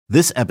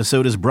This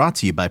episode is brought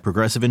to you by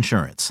Progressive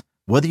Insurance.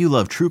 Whether you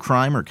love true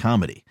crime or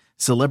comedy,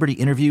 celebrity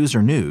interviews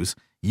or news,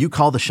 you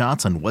call the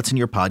shots on what's in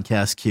your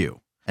podcast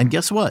queue. And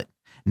guess what?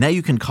 Now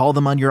you can call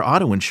them on your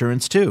auto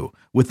insurance too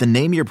with the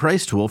Name Your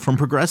Price tool from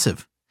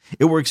Progressive.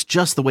 It works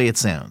just the way it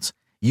sounds.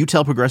 You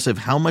tell Progressive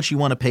how much you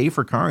want to pay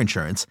for car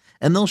insurance,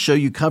 and they'll show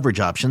you coverage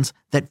options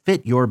that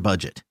fit your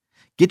budget.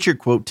 Get your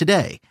quote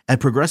today at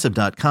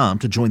Progressive.com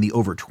to join the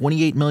over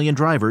 28 million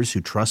drivers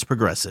who trust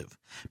Progressive.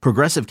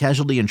 Progressive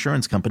Casualty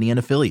Insurance Company and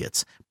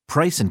Affiliates.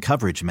 Price and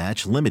coverage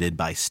match limited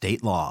by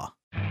state law.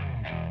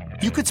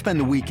 You could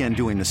spend the weekend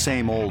doing the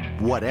same old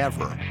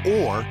whatever,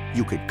 or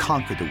you could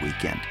conquer the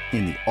weekend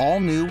in the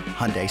all-new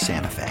Hyundai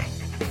Santa Fe.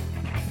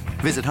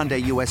 Visit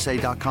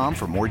HyundaiUSA.com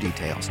for more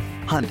details.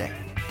 Hyundai,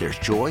 there's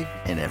joy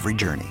in every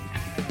journey.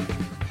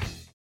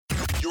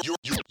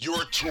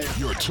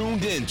 You're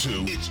tuned into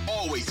It's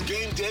Always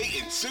Game Day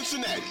in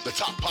Cincinnati, the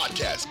top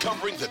podcast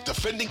covering the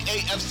defending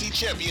AFC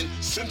champion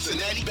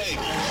Cincinnati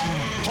Bengals.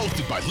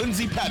 Hosted by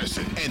Lindsey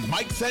Patterson and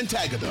Mike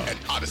Santagata, an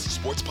Odyssey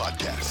Sports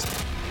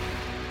Podcast.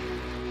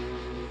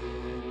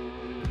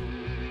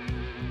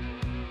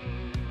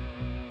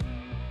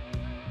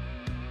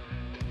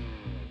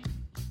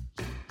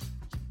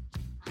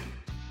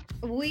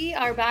 We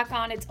are back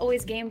on It's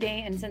Always Game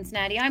Day in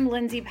Cincinnati. I'm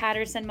Lindsey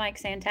Patterson, Mike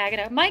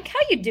Santagata. Mike, how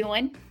you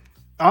doing?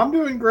 I'm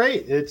doing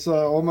great. It's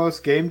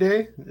almost game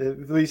day.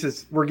 At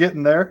least we're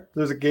getting there.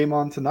 There's a game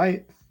on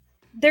tonight.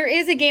 There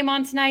is a game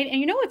on tonight. And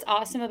you know what's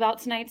awesome about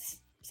tonight's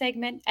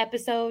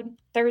episode,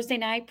 Thursday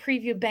night,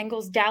 preview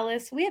Bengals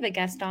Dallas? We have a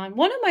guest on.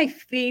 One of my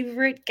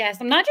favorite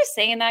guests. I'm not just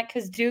saying that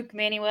because Duke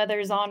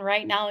Manyweather is on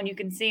right now and you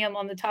can see him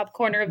on the top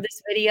corner of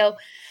this video.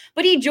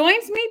 But he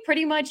joins me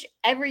pretty much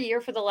every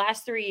year for the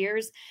last 3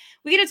 years.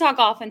 We get to talk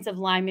offensive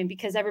linemen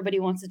because everybody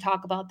wants to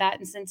talk about that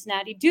in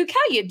Cincinnati. Duke,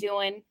 how you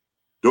doing?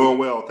 Doing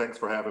well. Thanks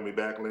for having me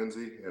back,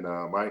 Lindsey. And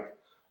Mike,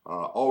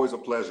 always a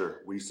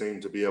pleasure. We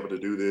seem to be able to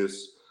do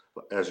this,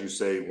 as you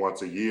say,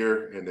 once a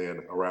year and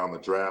then around the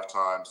draft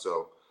time.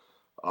 So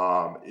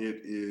it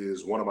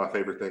is one of my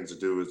favorite things to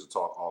do is to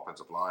talk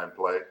offensive line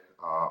play.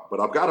 But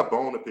I've got a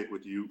bone to pick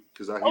with you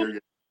because I hear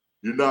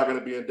you're not going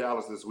to be in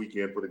Dallas this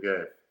weekend for the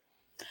game.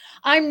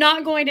 I'm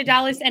not going to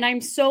Dallas, and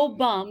I'm so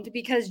bummed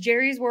because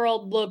Jerry's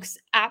World looks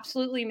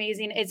absolutely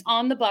amazing. It's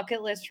on the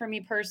bucket list for me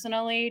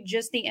personally,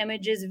 just the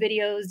images,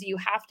 videos, you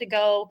have to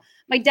go.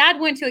 My dad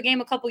went to a game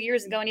a couple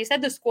years ago, and he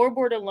said the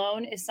scoreboard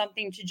alone is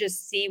something to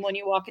just see when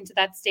you walk into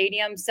that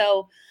stadium.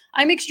 So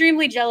I'm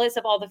extremely jealous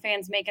of all the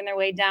fans making their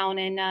way down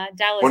in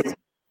Dallas.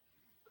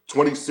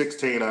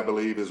 2016, I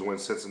believe, is when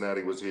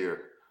Cincinnati was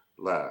here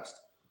last.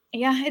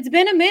 Yeah, it's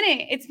been a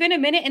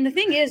minute. And the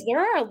thing is, there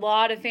are a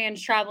lot of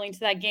fans traveling to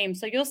that game.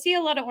 So you'll see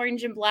a lot of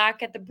orange and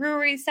black at the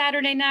brewery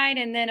Saturday night.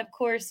 And then, of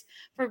course,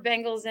 for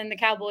Bengals and the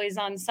Cowboys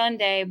on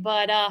Sunday.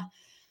 But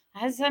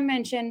as I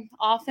mentioned,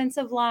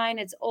 offensive line,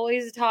 it's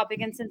always a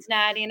topic in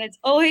Cincinnati. And it's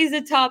always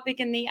a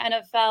topic in the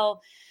NFL.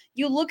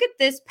 You look at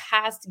this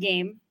past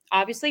game.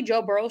 Obviously,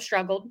 Joe Burrow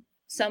struggled.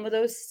 Some of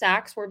those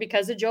sacks were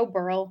because of Joe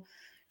Burrow.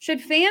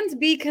 Should fans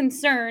be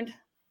concerned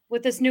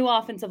with this new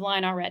offensive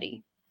line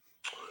already?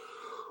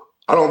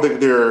 I don't think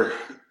there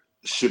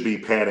should be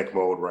panic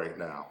mode right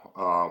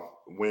now.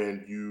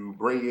 When you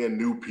bring in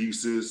new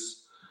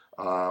pieces,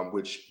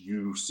 which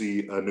you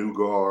see a new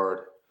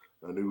guard,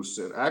 a new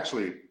center.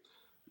 Actually,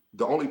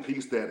 the only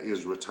piece that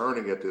is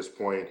returning at this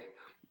point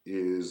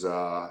is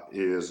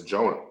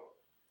Jonah.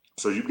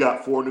 So you've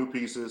got 4 new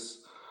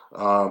pieces.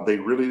 They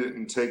really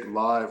didn't take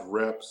live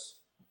reps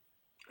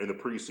in the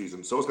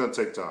preseason, so it's going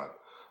to take time.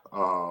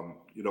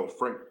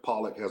 Frank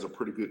Pollock has a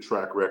pretty good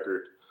track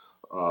record.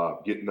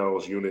 Getting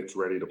those units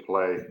ready to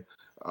play.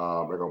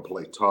 They're going to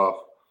play tough.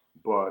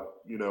 But,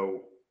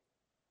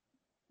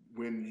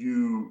 when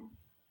you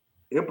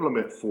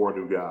implement 4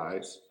 new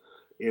guys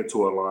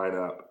into a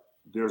lineup,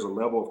 there's a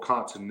level of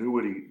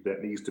continuity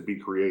that needs to be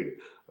created.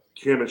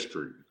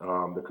 Chemistry,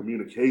 the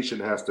communication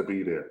has to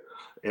be there.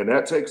 And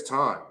that takes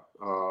time.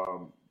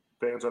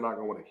 Fans are not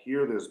going to want to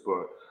hear this,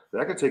 but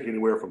that can take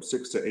anywhere from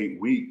 6 to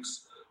 8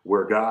 weeks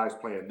where guys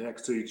playing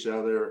next to each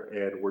other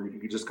and where you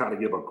can just kind of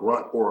give a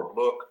grunt or a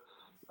look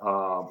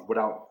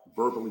without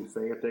verbally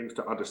saying things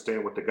to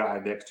understand what the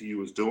guy next to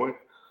you is doing.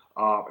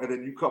 And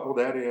then you couple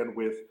that in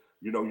with,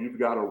 you've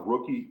got a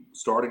rookie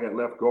starting at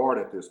left guard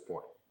at this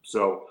point.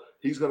 So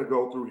he's going to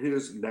go through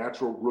his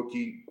natural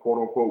rookie, quote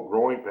unquote,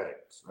 growing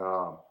pains.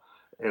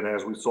 And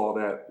as we saw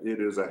that,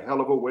 it is a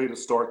hell of a way to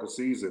start the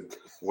season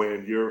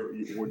when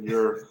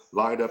you're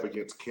lined up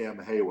against Cam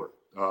Hayward.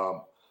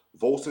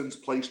 Volson's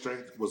play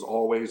strength was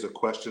always a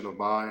question of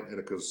mine and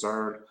a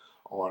concern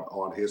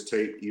on his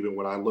tape. Even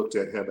when I looked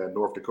at him at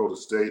North Dakota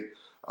State,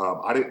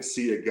 I didn't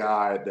see a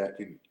guy that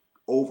can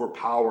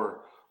overpower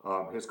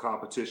his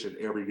competition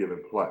every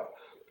given play.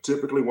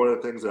 Typically, one of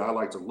the things that I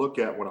like to look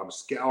at when I'm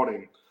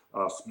scouting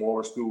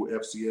smaller school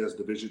FCS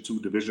Division II,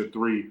 Division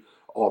III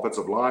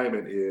offensive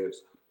linemen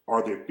is,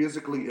 are they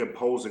physically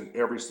imposing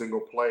every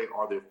single play?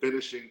 Are they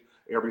finishing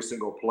every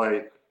single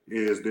play?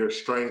 Is their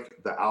strength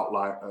the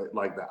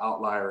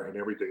outlier in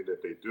everything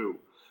that they do?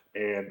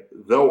 And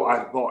though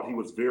I thought he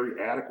was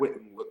very adequate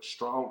and looked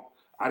strong,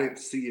 I didn't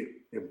see it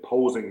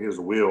imposing his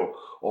will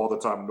all the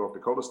time in North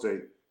Dakota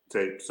State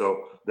tape.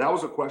 So that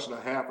was a question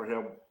I had for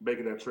him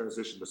making that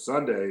transition to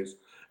Sundays.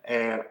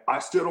 And I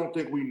still don't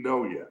think we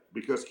know yet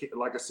because,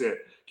 like I said,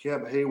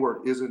 Cam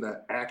Hayward isn't an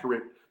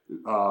accurate,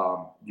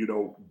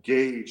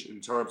 gauge in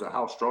terms of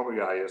how strong a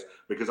guy is,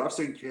 because I've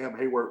seen Cam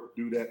Hayward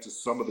do that to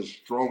some of the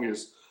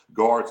strongest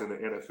guards in the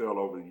NFL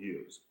over the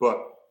years.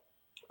 But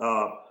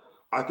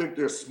I think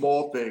there's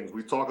small things.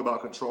 We talk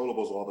about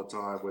controllables all the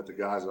time with the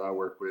guys that I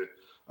work with.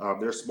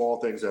 There's small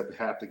things that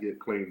have to get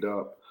cleaned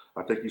up.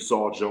 I think you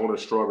saw Jonah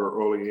struggle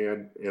early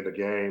in the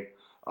game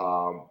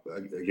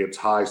against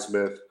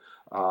Highsmith.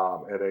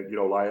 And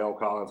then, Lyle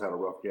Collins had a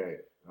rough game.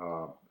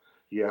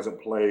 He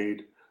hasn't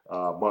played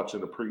much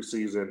in the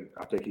preseason.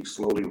 I think he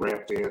slowly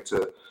ramped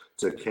into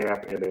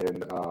camp and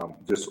then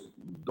just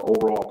the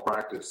overall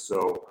practice.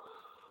 So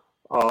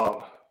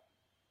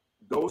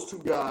those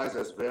two guys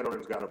as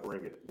veterans got to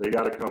bring it. They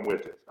got to come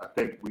with it. I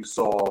think we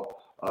saw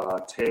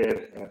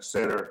Ted at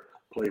center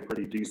play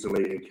pretty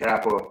decently and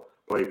Kappa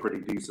play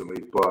pretty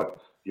decently. But,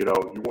 you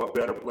want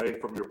better play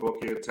from your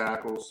bookend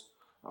tackles.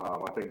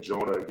 I think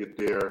Jonah get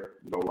there.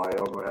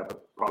 Lyle's going to have to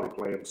probably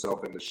play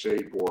himself into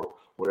shape or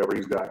whatever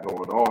he's got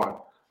going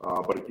on.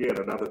 But again,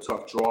 another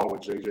tough draw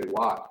with TJ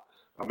Watt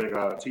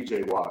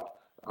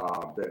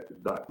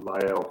that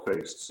Lyle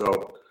faced.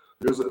 So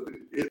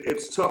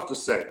it's tough to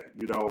say.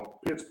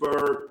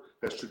 Pittsburgh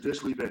has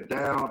traditionally been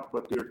down,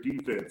 but their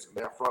defense and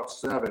that front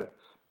seven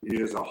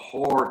is a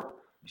hard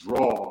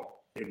draw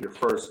in your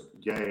first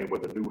game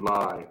with a new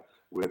line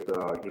with,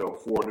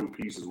 4 new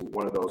pieces, with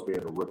one of those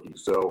being a rookie.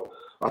 So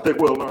I think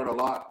we'll learn a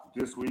lot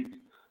this week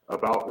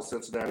about the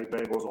Cincinnati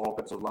Bengals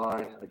offensive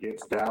line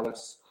against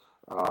Dallas.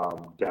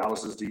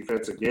 Dallas's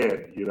defense,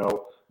 again,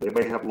 they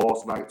may have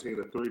lost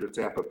 19-3 to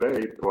Tampa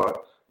Bay,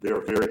 but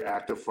they're a very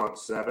active front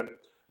seven.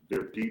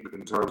 They're deep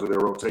in terms of their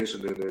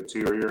rotation in the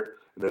interior.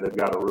 And then they've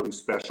got a really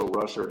special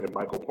rusher in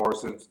Michael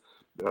Parsons.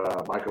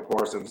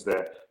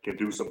 That can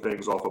do some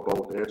things off of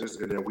both edges.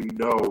 And then we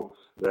know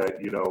that,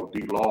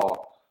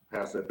 D-Law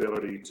has the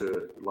ability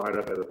to line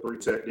up at a 3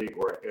 technique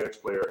or an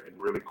edge player and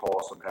really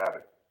cause some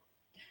havoc.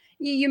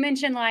 You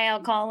mentioned Lyle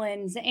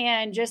Collins,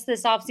 and just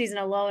this offseason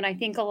alone, I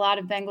think a lot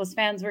of Bengals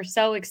fans were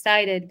so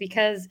excited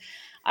because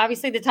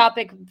obviously the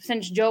topic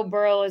since Joe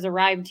Burrow has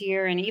arrived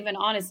here, and even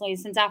honestly,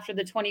 since after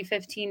the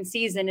 2015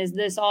 season, is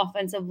this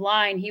offensive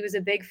line. He was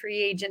a big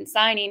free agent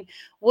signing.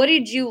 What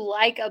did you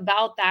like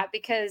about that?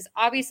 Because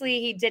obviously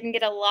he didn't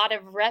get a lot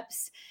of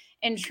reps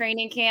in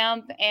training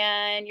camp,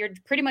 and you're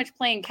pretty much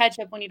playing catch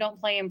up when you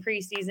don't play in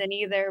preseason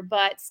either,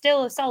 but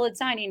still a solid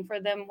signing for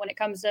them when it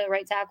comes to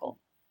right tackle.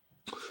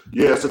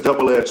 Yeah, it's a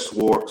double-edged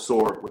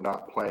sword with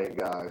not playing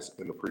guys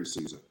in the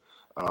preseason.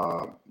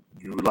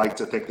 You like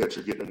to think that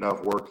you're getting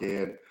enough work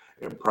in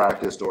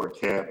practice during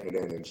camp and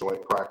then in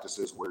joint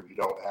practices where you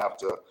don't have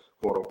to,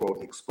 quote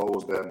unquote,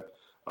 expose them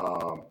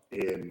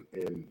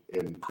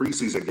in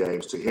preseason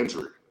games to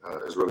injury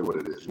is really what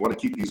it is. You want to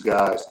keep these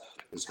guys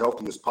as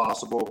healthy as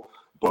possible,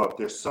 but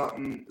there's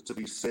something to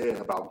be said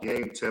about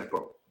game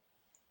tempo.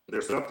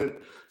 There's something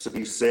to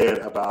be said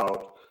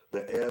about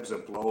the ebbs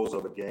and flows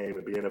of a game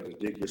and being able to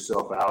dig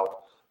yourself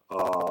out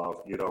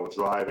of,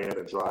 drive in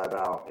and drive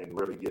out and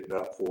really getting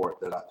up for it,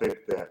 that I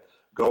think that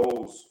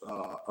goes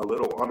a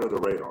little under the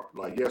radar.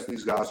 Like, yes,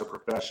 these guys are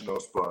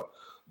professionals, but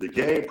the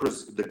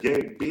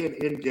game being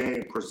in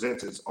game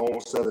presents its own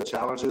set of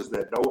challenges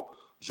that no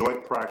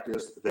joint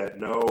practice, that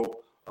no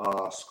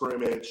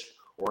scrimmage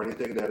or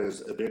anything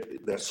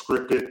that's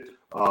scripted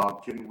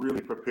can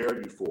really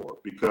prepare you for,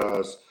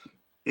 because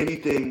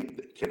anything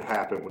can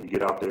happen when you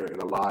get out there in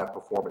a live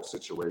performance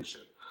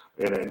situation.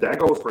 And that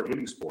goes for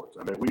any sport.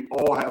 I mean, we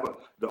all have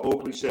the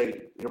old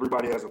cliche,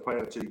 everybody has a plan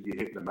until you get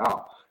hit in the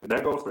mouth. And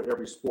that goes for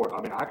every sport.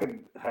 I mean, I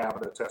can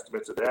have a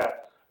testament to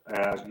that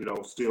as,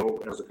 still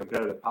as a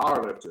competitive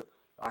powerlifter.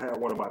 I had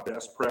one of my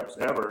best preps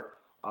ever,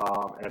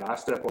 and I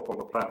step up on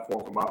the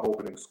platform for my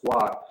opening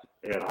squat,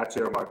 and I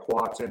tear my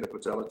quad tendon,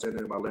 patella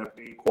tendon in my left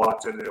knee, quad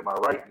tendon in my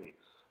right knee.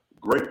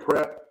 Great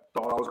prep.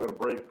 Thought I was going to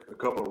break a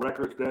couple of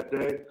records that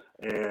day,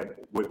 and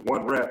with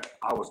one rep,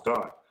 I was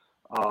done.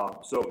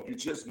 So you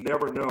just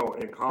never know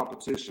in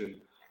competition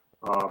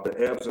the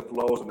ebbs and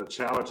flows and the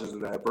challenges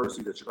and the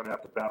adversity that you're going to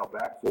have to battle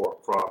back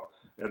from.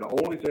 And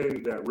the only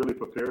thing that really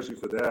prepares you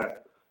for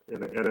that in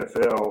the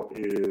NFL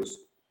is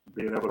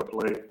being able to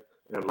play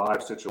in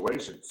live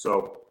situations.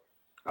 So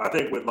I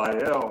think with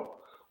Lyle,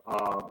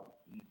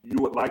 you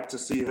would like to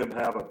see him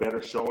have a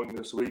better showing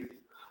this week.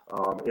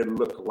 It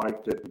looked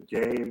like that the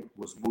game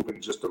was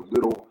moving just a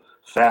little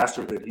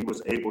faster than he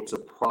was able to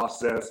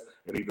process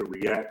and even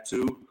react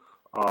to.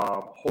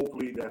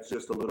 Hopefully that's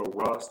just a little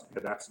rust,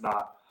 and that's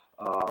not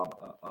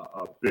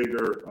a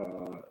bigger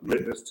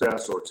litmus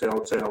test or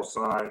telltale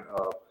sign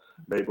of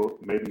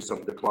maybe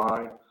some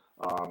decline.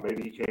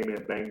 Maybe he came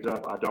in banged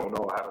up. I don't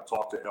know. I haven't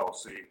talked to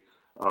LC,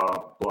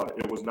 but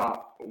it was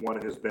not one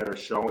of his better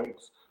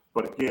showings.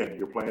 But again,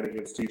 you're playing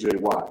against TJ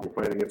Watt. You're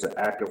playing against an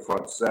active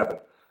front seven.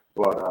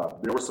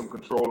 But there were some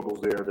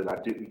controllables there that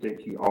I didn't think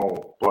he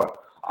owned. But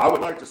I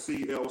would like to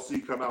see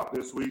LC come out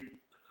this week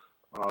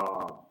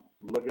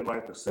looking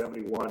like the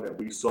 71 that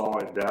we saw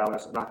in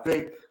Dallas. And I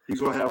think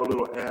he's going to have a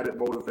little added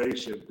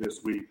motivation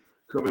this week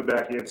coming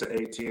back into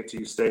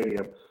AT&T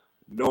Stadium,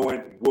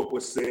 knowing what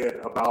was said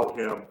about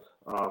him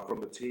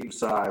from the team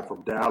side,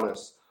 from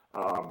Dallas.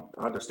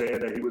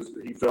 Understand that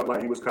he felt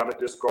like he was kind of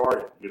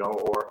discarded,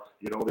 or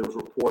there was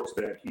reports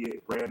that he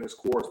had ran his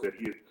course, that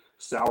he had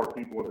soured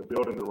people in the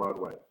building the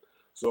runway.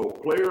 So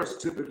players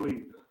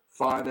typically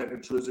find that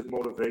intrinsic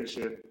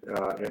motivation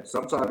and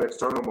sometimes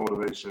external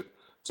motivation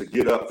to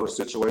get up for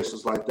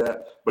situations like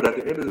that. But at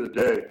the end of the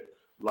day,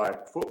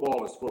 like,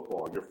 football is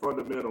football. Your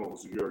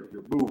fundamentals, your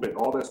movement,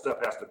 all that stuff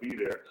has to be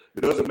there.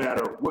 It doesn't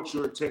matter what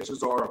your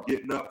intentions are of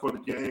getting up for the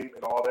game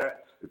and all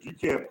that. If you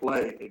can't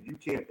play and you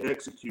can't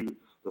execute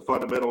the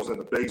fundamentals and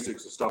the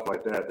basics and stuff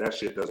like that, that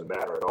shit doesn't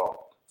matter at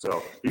all.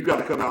 So you've got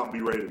to come out and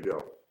be ready to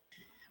go.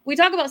 We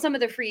talk about some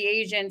of the free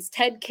agents,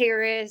 Ted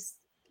Karras,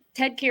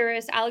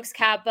 Alex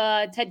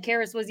Kappa. Ted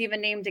Karras was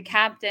even named a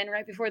captain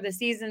right before the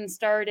season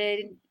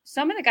started.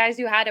 Some of the guys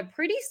who had a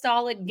pretty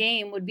solid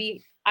game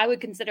I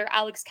would consider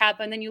Alex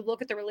Kappa. And then you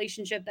look at the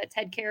relationship that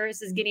Ted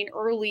Karras is getting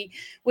early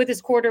with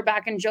his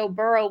quarterback and Joe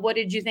Burrow. What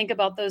did you think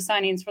about those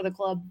signings for the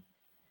club?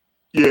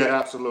 Yeah,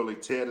 absolutely.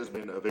 Ted has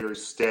been a very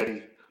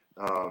steady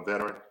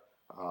veteran.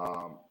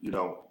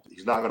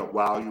 He's not going to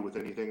wow you with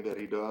anything that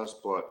he does,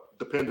 but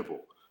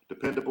dependable,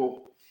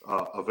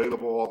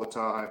 available all the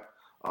time.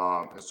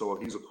 And so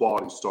he's a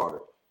quality starter.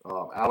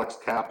 Alex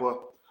Kappa,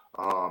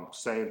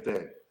 same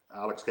thing.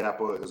 Alex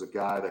Kappa is a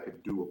guy that can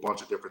do a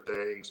bunch of different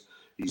things.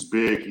 He's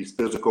big, he's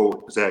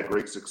physical, he's had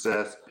great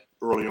success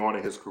early on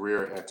in his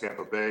career at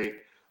Tampa Bay,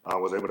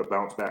 was able to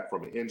bounce back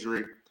from an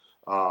injury.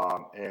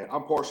 And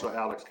I'm partial to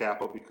Alex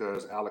Kappa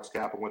because Alex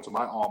Kappa went to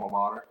my alma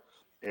mater,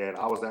 and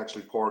I was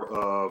actually part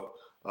of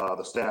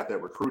the staff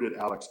that recruited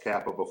Alex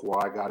Kappa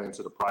before I got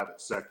into the private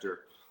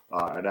sector.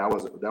 And that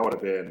would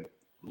have been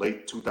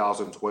late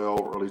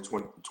 2012, early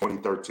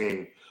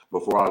 2013,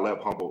 before I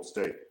left Humboldt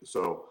State.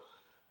 So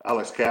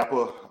Alex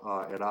Kappa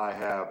and I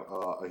have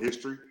a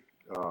history.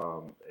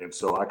 And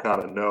so I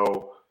kind of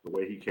know the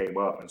way he came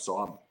up. And so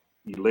I'm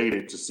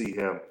elated to see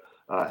him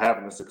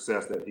having the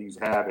success that he's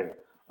having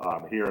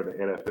here in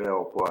the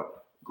NFL.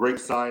 But great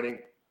signing,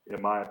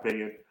 in my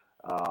opinion.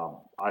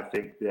 I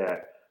think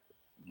that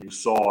you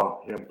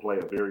saw him play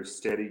a very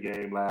steady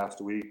game last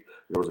week.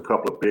 There was a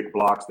couple of big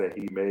blocks that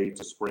he made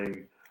to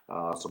spring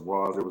some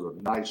runs. There was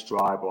a nice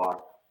drive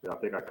block that I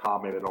think I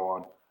commented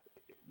on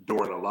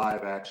during a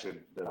live action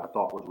that I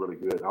thought was really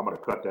good. I'm going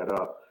to cut that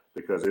up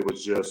because it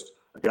was just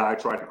a guy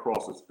tried to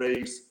cross his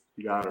face.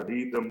 He got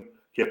underneath him,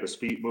 kept his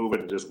feet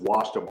moving, and just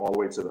washed him all the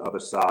way to the other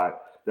side.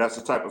 That's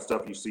the type of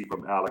stuff you see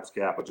from Alex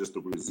Kappa, just the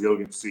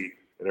resiliency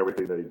and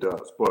everything that he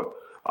does. But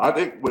I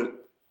think with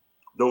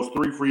those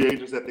three free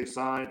agents that they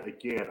signed,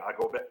 again,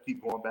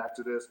 keep going back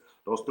to this.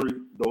 Those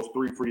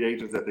three free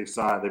agents that they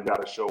signed, they've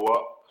got to show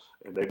up,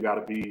 and they've got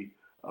to be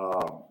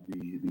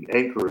the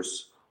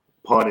anchors,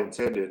 pun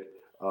intended,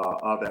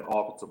 of that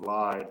offensive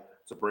line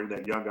to bring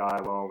that young guy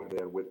along, and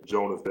then with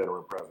Jonah's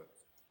veteran presence.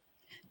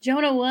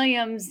 Jonah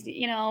Williams,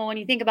 when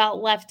you think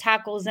about left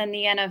tackles in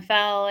the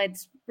NFL,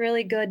 it's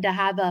really good to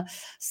have a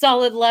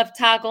solid left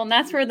tackle. And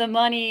that's where the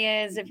money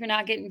is if you're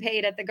not getting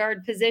paid at the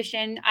guard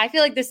position. I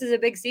feel like this is a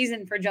big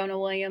season for Jonah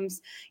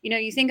Williams.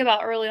 You think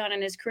about early on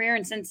in his career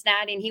in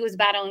Cincinnati, and he was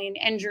battling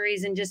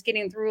injuries, and just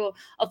getting through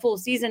a full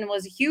season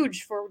was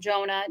huge for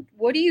Jonah.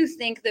 What do you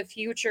think the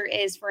future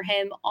is for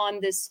him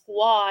on this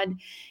squad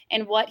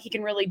and what he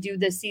can really do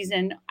this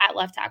season at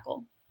left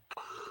tackle?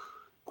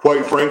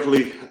 Quite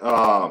frankly,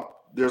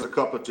 there's a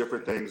couple of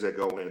different things that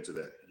go into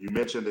that. You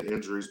mentioned the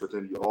injuries, but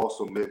then you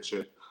also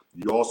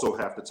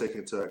have to take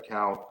into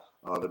account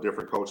the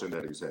different coaching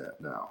that he's had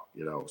now.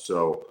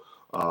 So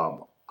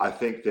I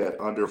think that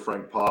under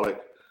Frank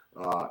Pollock,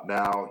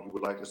 now you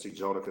would like to see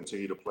Jonah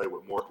continue to play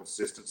with more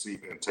consistency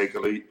and take a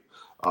leap.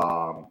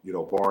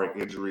 Barring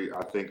injury,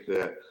 I think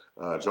that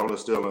Jonah's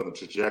still on the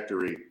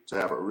trajectory to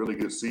have a really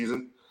good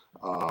season.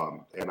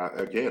 And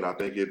I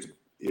think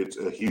it's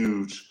a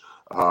huge.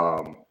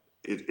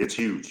 It's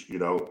huge,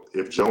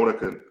 if Jonah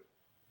can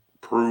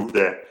prove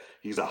that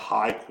he's a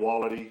high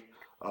quality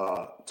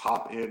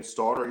top end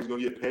starter, he's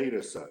going to get paid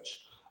as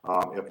such.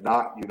 If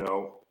not,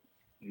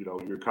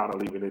 you're kind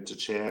of leaving it to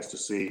chance to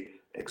see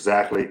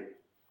exactly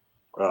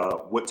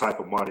what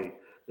type of money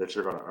that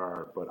you're going to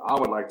earn. But I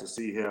would like to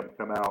see him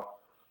come out.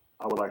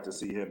 I would like to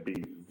see him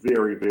be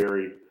very,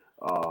 very,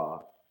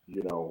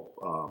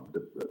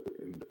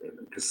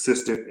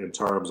 consistent in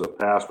terms of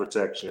pass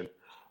protection.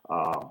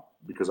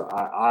 Because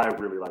I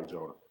really like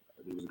Jonah.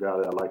 He was a guy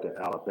that I liked at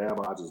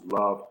Alabama. I just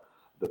love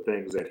the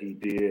things that he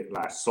did, and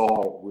I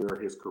saw where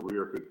his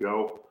career could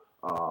go.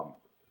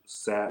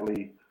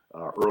 Sadly,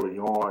 early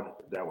on,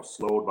 that was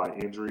slowed by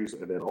injuries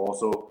and then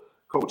also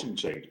coaching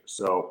changes.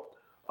 So,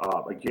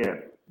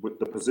 again, with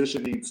the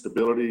position needs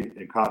stability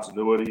and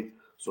continuity.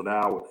 So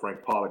now with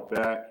Frank Pollock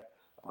back,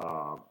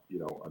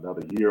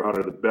 another year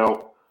under the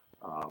belt,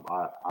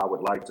 I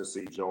would like to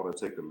see Jonah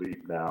take a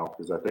leap now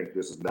because I think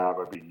this is now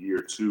going to be year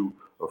 2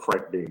 of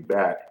Frank being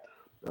back.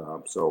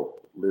 So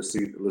let's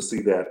see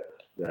that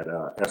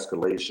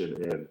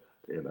escalation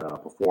in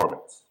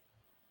performance.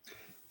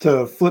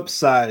 To flip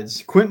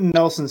sides, Quentin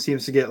Nelson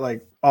seems to get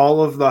like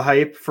all of the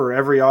hype for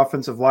every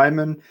offensive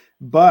lineman,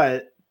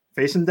 but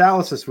facing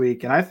Dallas this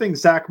week, and I think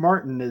Zach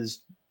Martin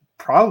is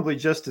probably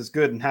just as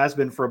good and has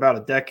been for about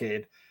a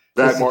decade.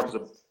 Zach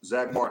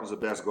Martin's the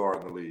best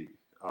guard in the league.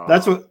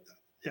 That's what.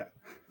 Yeah.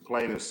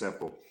 Plain and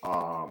simple.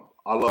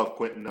 I love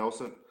Quentin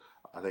Nelson.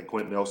 I think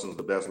Quentin Nelson's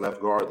the best left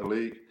guard in the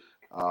league.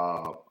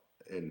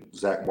 And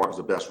Zach Martin's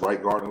the best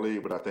right guard in the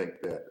league. But I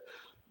think that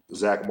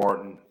Zach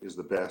Martin is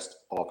the best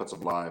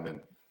offensive lineman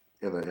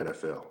in the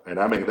NFL. And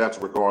I mean, that's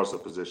regardless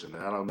of position.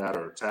 And I don't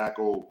matter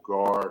tackle,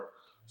 guard,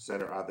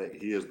 center. I think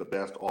he is the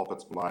best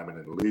offensive lineman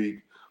in the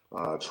league.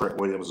 Trent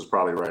Williams is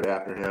probably right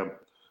after him.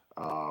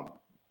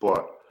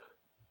 But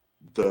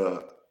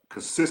the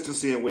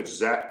consistency in which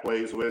Zach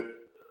plays with,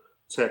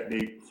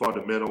 technique,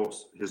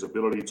 fundamentals, his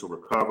ability to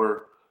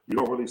recover, you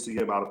don't really see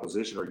him out of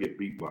position or get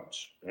beat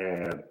much.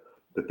 And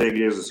the thing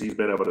is he's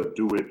been able to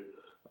do it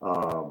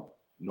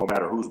no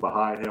matter who's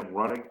behind him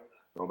running,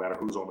 no matter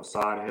who's on the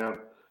side of him.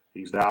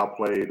 He's now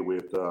played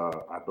with,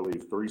 I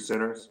believe, 3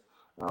 centers.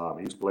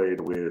 He's played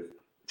with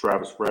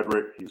Travis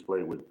Frederick. He's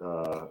played with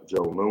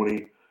Joe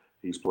Looney.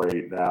 He's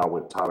played now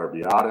with Tyler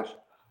Biotish.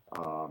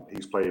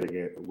 He's played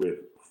again with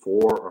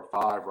 4 or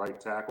 5 right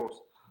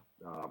tackles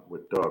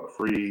with Doug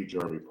Freed,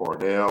 Jeremy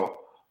Parnell,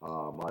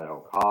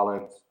 Lyle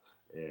Collins,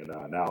 and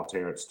now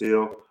Terrence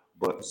Steele.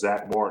 But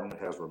Zach Martin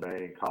has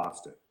remained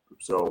constant.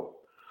 So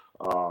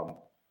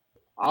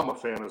I'm a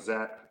fan of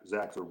Zach.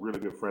 Zach's a really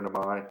good friend of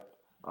mine.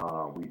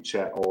 We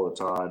chat all the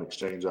time,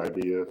 exchange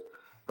ideas,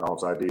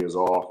 bounce ideas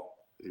off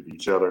of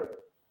each other.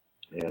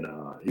 And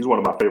he's one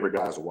of my favorite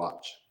guys to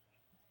watch.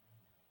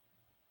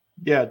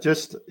 Yeah,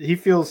 just he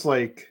feels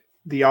like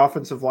the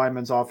offensive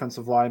lineman,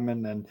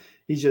 and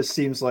he just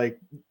seems like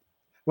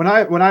when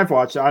I've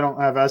watched it, I don't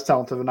have as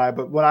talented of an eye,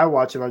 but when I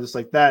watch him, I'm just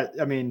like that.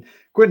 I mean,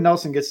 Quentin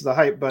Nelson gets the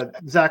hype, but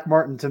Zach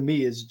Martin to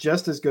me is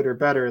just as good or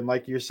better. And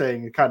like you're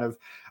saying, it kind of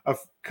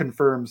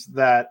confirms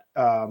that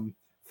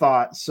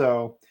thought.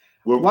 So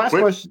last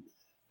question.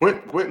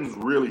 Quentin's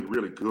really,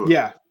 really good.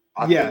 Yeah.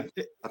 I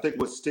think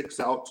what sticks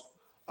out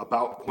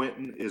about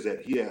Quentin is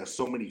that he has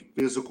so many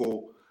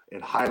physical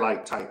and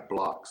highlight type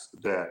blocks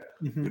that,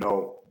 you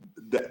know,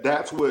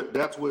 that's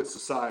what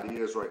society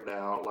is right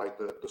now. Like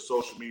the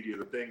social media,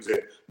 the things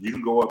that you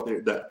can go up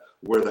there that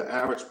where the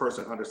average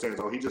person understands,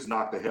 oh, he just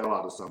knocked the hell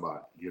out of somebody,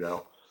 you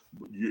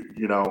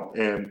know,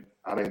 and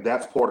I mean,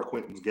 that's part of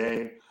Quentin's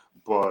game,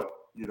 but,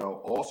 you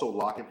know, also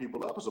locking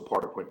people up is a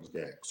part of Quentin's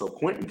game. So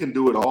Quentin can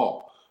do it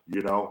all,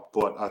 you know,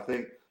 but I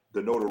think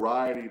the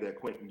notoriety that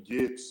Quentin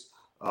gets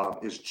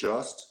is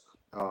just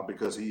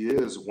because he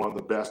is one of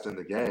the best in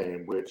the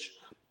game, which,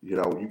 you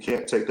know, you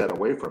can't take that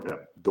away from him.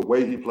 The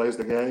way he plays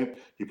the game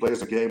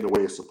the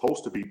way it's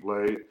supposed to be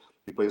played.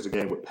 He plays the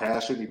game with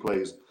passion. He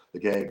plays the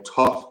game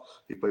tough.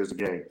 He plays the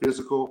game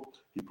physical.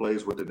 He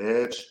plays with an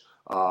edge.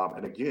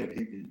 And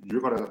again,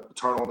 you're going to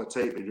turn on the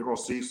tape and you're going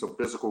to see some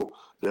physical,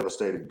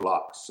 devastating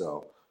blocks.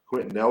 So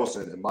Quentin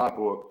Nelson, in my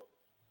book,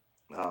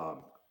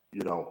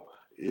 you know,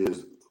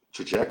 is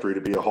trajectory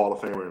to be a Hall of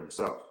Famer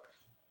himself.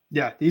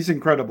 Yeah, he's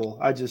incredible.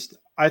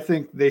 I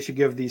think they should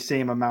give the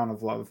same amount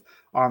of love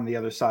on the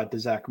other side to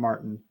Zach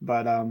Martin.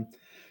 But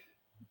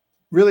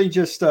really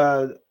just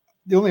the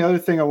only other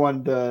thing I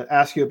wanted to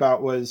ask you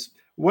about was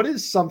what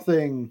is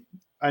something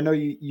 – I know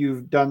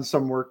you've done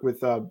some work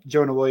with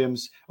Jonah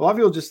Williams. A lot of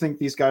people just think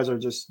these guys are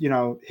just, you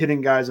know,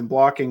 hitting guys and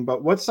blocking.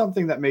 But what's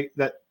something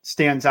that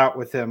stands out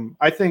with him?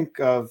 I think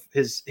of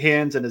his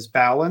hands and his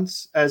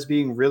balance as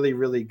being really,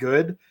 really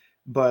good.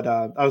 But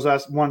I was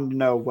wanting to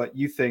know what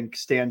you think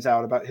stands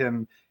out about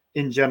him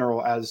in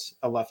general as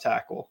a left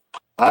tackle.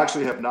 I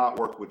actually have not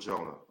worked with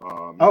Jonah.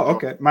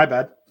 Okay. My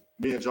bad.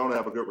 Me and Jonah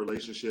have a good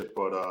relationship.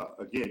 But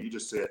again, you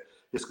just said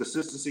his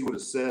consistency with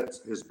his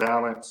sets, his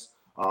balance,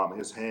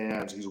 his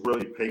hands, he's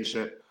really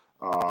patient.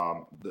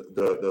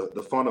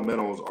 The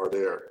fundamentals are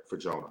there for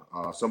Jonah.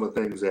 Some of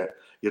the things that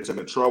gets him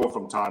in trouble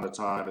from time to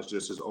time is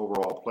just his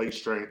overall play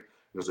strength,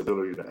 his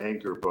ability to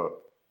anchor. But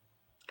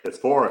as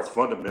far as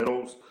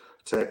fundamentals,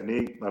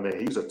 technique, I mean,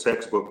 he's a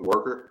textbook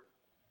worker.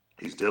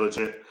 He's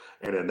diligent,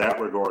 and in that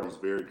regard, he's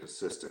very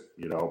consistent.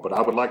 You know, but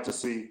I would like to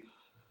see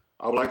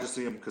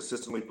him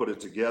consistently put it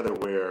together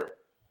where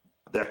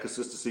that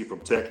consistency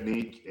from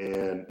technique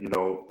and, you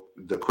know,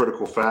 the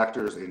critical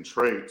factors and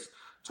traits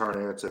turn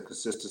into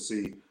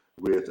consistency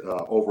with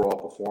overall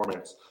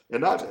performance.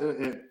 And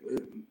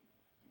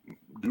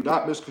do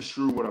not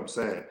misconstrue what I'm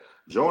saying.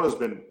 Jonah's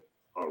been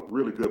a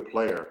really good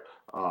player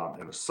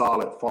and a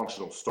solid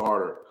functional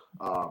starter.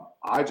 I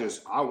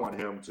want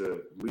him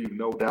to leave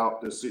no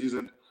doubt this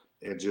season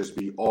and just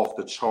be off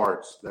the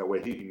charts. That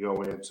way he can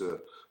go into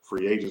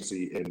free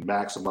agency and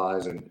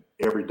maximizing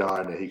every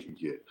dime that he can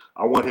get.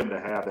 I want him to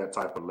have that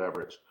type of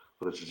leverage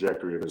for the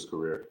trajectory of his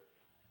career.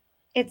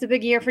 It's a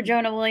big year for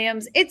Jonah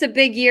Williams. It's a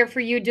big year for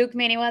you, Duke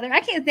Manyweather. I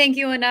can't thank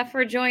you enough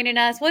for joining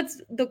us. What's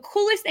the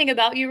coolest thing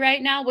about you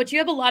right now? Which you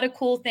have a lot of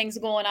cool things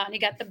going on. You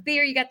got the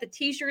beer, you got the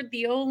t-shirt,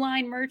 the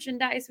O-line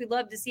merchandise. We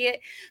love to see it.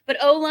 But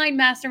O-line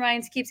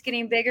Masterminds keeps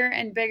getting bigger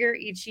and bigger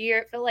each year.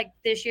 It felt like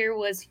this year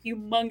was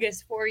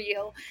humongous for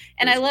you.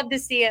 And I love to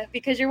see it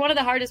because you're one of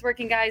the hardest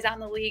working guys out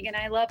in the league. And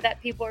I love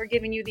that people are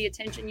giving you the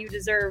attention you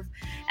deserve.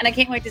 And I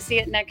can't wait to see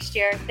it next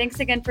year. Thanks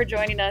again for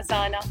joining us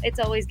on It's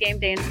Always Game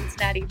Day in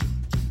Cincinnati.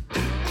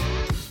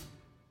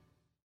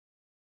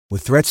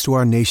 With threats to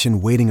our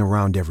nation waiting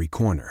around every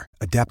corner,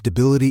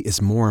 adaptability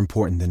is more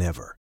important than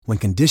ever. When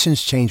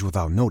conditions change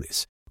without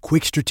notice,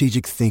 quick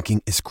strategic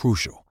thinking is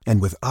crucial.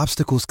 And with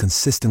obstacles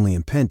consistently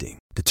impending,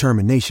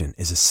 determination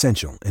is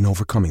essential in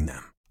overcoming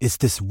them. It's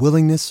this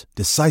willingness,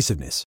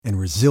 decisiveness, and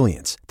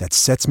resilience that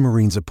sets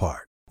Marines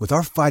apart. With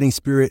our fighting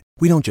spirit,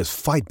 we don't just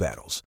fight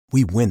battles,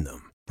 we win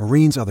them.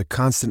 Marines are the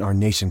constant our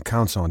nation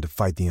counts on to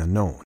fight the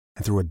unknown.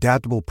 And through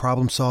adaptable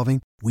problem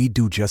solving, we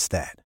do just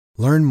that.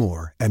 Learn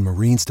more at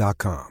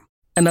marines.com.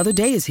 Another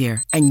day is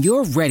here, and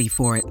you're ready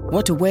for it.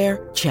 What to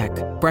wear? Check.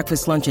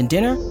 Breakfast, lunch, and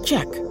dinner?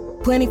 Check.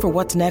 Planning for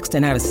what's next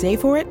and how to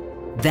save for it?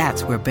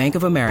 That's where Bank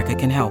of America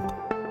can help.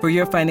 For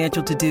your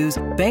financial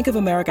to-dos, Bank of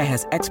America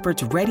has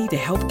experts ready to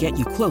help get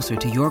you closer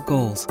to your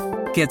goals.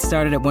 Get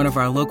started at one of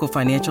our local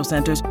financial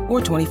centers or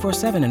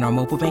 24/7 in our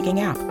mobile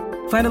banking app.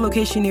 Find a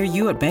location near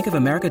you at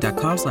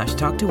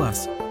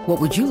bankofamerica.com/talktous. What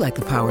would you like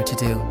the power to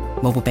do?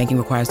 Mobile banking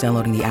requires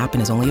downloading the app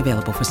and is only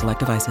available for select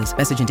devices.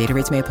 Message and data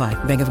rates may apply.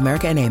 Bank of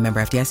America N.A.,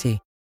 member FDIC.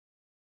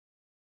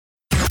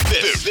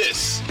 This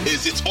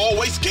is It's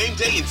Always Game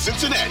Day in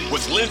Cincinnati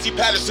with Lindsey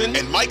Patterson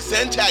and Mike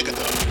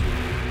Santagata.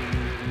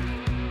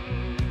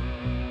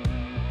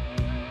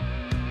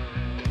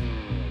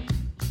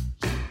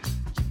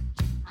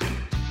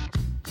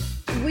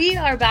 We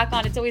are back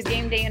on It's Always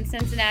Game Day in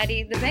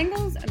Cincinnati. The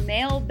Bengals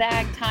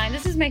mailbag time.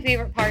 This is my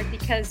favorite part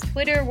because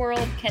Twitter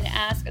world can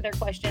ask their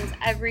questions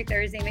every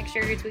Thursday. Make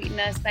sure you're tweeting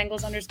us,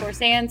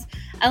 Bengals_Sands,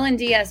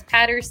 LNDS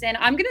Patterson.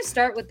 I'm going to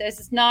start with this.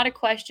 It's not a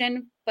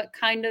question, but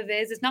kind of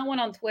is. It's not one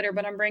on Twitter,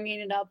 but I'm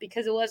bringing it up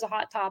because it was a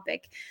hot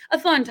topic, a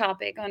fun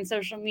topic on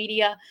social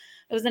media.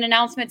 It was an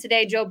announcement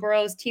today. Joe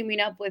Burrow's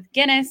teaming up with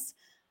Guinness.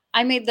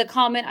 I made the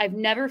comment, I've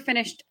never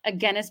finished a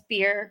Guinness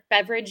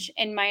beverage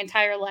in my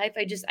entire life.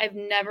 I've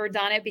never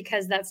done it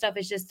because that stuff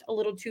is just a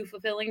little too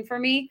fulfilling for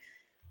me.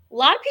 A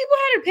lot of people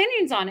had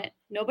opinions on it.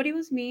 Nobody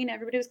was mean.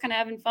 Everybody was kind of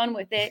having fun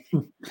with it.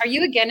 Are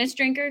you a Guinness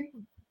drinker?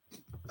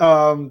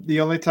 The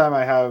only time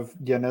I have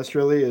Guinness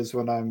really is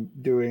when I'm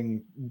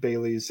doing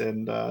Baileys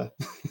and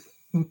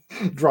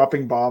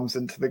dropping bombs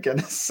into the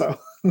Guinness. So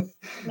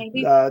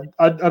Maybe. I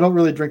don't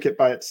really drink it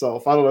by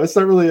itself. I don't know. It's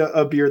not really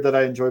a beer that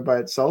I enjoy by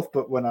itself,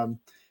 but when I'm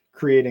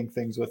creating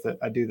things with it,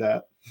 I do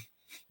that.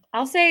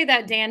 I'll say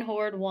that Dan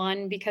Horde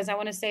won because I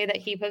want to say that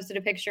he posted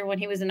a picture when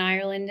he was in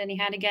Ireland and he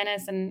had a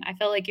Guinness. And I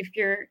feel like if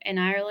you're in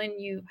Ireland,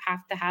 you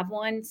have to have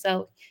one.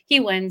 So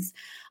he wins.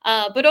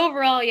 But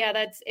overall, yeah,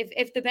 that's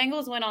if the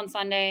Bengals win on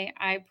Sunday,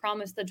 I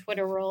promise the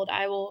Twitter world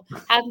I will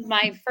have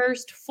my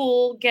first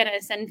full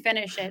Guinness and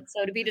finish it.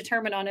 So to be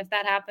determined on if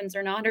that happens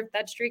or not, or if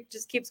that streak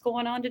just keeps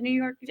going on to New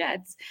York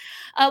Jets.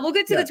 We'll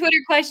get to the Twitter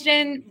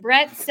question.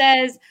 Brett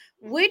says,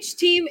 which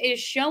team is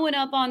showing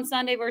up on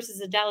Sunday versus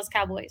the Dallas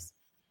Cowboys?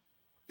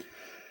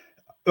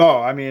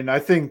 Oh, I mean, I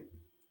think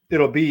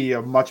it'll be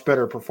a much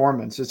better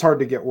performance. It's hard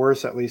to get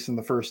worse, at least in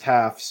the first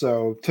half.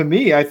 So to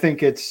me, I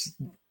think it's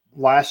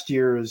last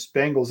year's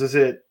Bengals. Is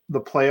it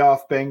the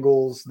playoff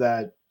Bengals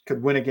that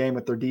could win a game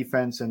with their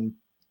defense and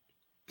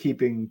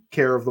keeping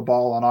care of the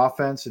ball on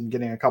offense and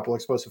getting a couple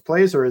explosive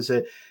plays? Or is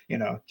it,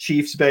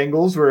 Chiefs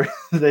Bengals where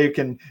they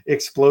can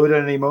explode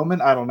at any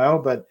moment? I don't know,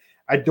 but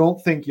I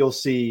don't think you'll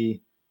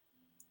see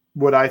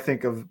what I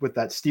think of with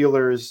that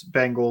Steelers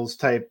Bengals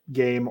type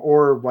game,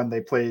 or when they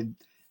played.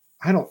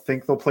 I don't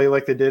think they'll play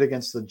like they did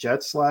against the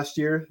Jets last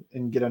year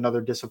and get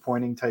another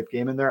disappointing type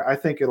game in there. I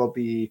think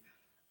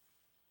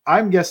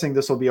I'm guessing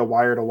this will be a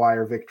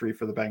wire-to-wire victory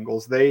for the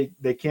Bengals.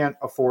 They can't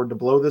afford to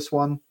blow this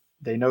one.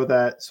 They know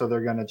that, so they're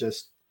going to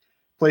just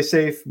play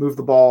safe, move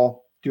the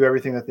ball, do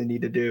everything that they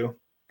need to do,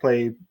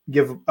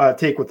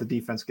 take what the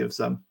defense gives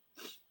them.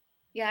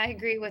 Yeah, I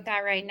agree with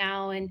that right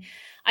now. And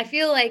I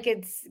feel like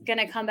it's going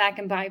to come back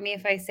and bite me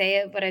if I say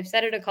it, but I've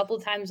said it a couple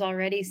times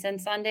already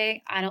since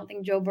Sunday. I don't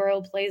think Joe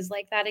Burrow plays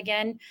like that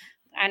again.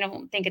 I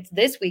don't think it's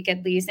this week,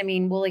 at least. I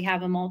mean, will he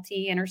have a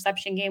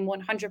multi-interception game?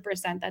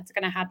 100% that's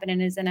going to happen in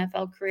his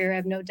NFL career. I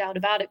have no doubt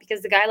about it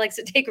because the guy likes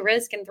to take a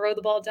risk and throw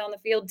the ball down the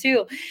field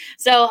too.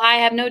 So I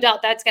have no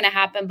doubt that's going to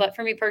happen. But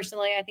for me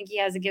personally, I think he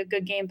has a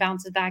good game,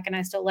 bounces back, and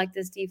I still like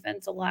this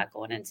defense a lot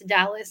going into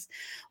Dallas.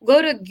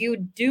 We'll go to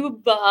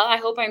Guduba. I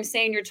hope I'm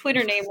saying your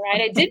Twitter name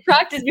right. I did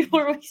practice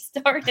before we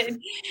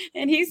started.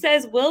 And he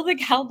says, will the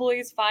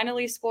Cowboys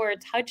finally score a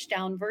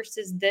touchdown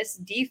versus this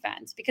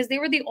defense? Because they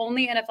were the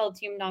only NFL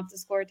team not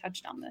to score a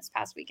touchdown this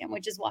past weekend,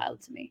 which is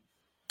wild to me.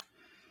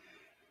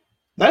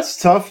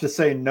 That's tough to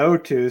say no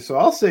to, so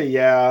I'll say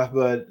yeah,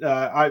 but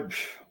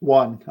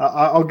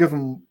I'll give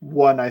them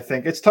one. I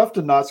think it's tough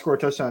to not score a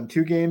touchdown in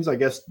two games. I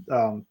guess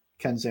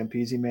Ken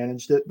Zampese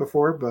managed it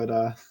before, but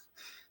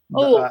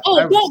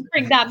don't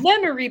bring that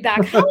memory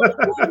back. How is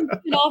Gordon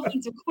an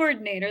offensive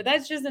coordinator?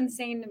 That's just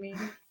insane to me.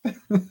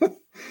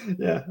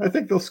 Yeah, I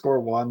think they'll score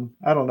one.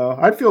 I don't know.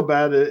 I'd feel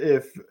bad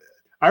if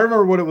I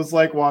remember what it was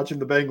like watching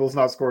the Bengals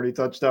not score any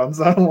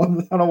touchdowns. I don't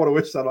want to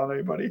wish that on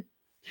anybody.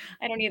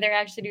 I don't either.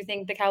 I actually do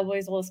think the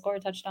Cowboys will score a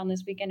touchdown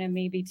this weekend and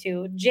maybe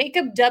two.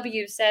 Jacob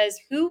W says,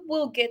 who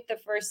will get the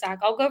first sack?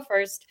 I'll go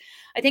first.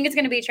 I think it's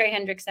going to be Trey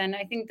Hendrickson.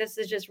 I think this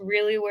is just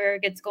really where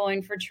it gets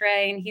going for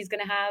Trey, and he's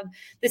going to have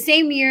the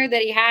same year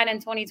that he had in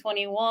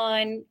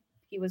 2021.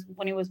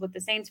 When he was with the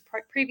Saints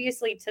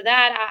previously to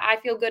that.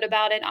 I feel good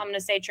about it. I'm going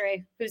to say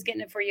Trey. Who's getting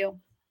it for you?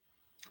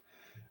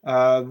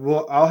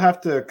 Well, I'll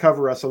have to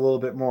cover us a little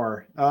bit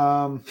more.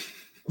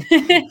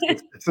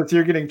 Since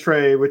you're getting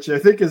Trey, which I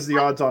think is the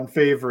odds-on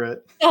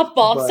favorite.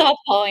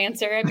 Softball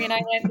answer. I mean,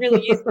 I went really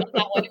easy on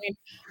that one. I mean,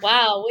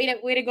 wow,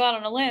 way to go out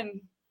on a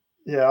limb.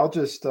 Yeah,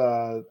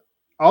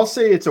 I'll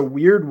say it's a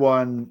weird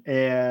one,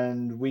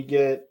 and we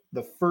get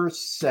the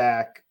first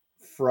sack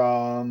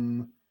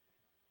from.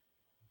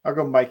 I'll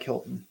go Mike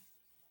Hilton.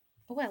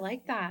 Oh, I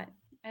like that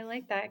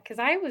because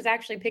I was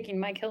actually picking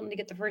Mike Hilton to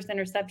get the first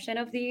interception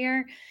of the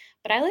year,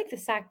 but I like the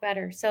sack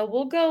better. So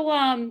we'll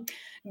go.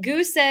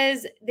 Goose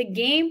says the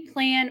game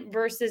plan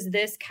versus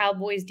this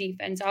Cowboys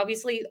defense.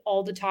 Obviously,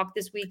 all the talk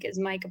this week is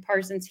Micah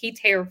Parsons. He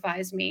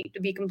terrifies me, to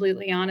be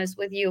completely honest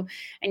with you.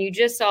 And you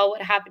just saw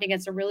what happened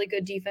against a really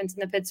good defense in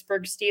the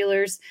Pittsburgh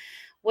Steelers.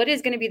 What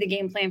is going to be the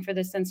game plan for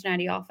the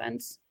Cincinnati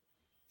offense?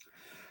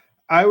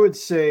 I would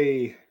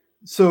say.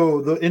 So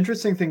the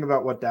interesting thing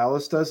about what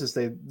Dallas does is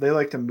they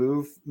like to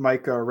move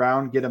Micah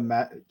around, get him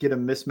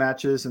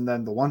mismatches, and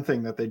then the one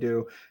thing that they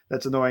do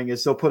that's annoying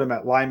is they'll put him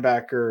at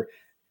linebacker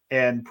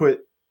and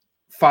put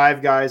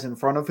 5 guys in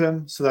front of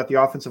him so that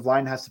the offensive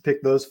line has to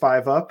pick those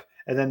 5 up,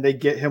 and then they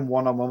get him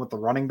one-on-one with the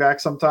running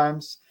back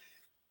sometimes.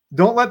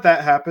 Don't let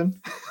that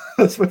happen.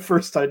 That's my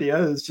first idea,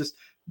 is just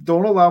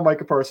don't allow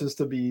Micah Parsons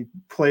to be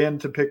planned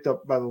to picked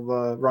up by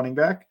the running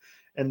back.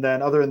 And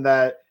then other than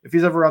that, if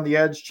he's ever on the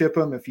edge, chip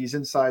him. If he's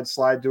inside,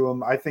 slide to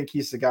him. I think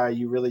he's the guy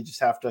you really just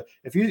have to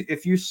 –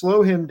 if you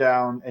slow him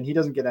down and he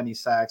doesn't get any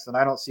sacks, then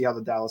I don't see how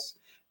the Dallas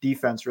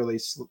defense really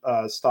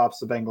stops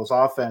the Bengals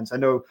offense. I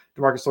know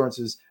DeMarcus Lawrence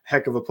is a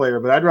heck of a player,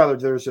 but I'd rather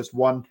there's just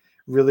one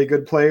really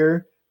good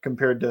player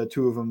compared to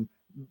 2 of them,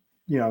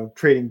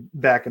 trading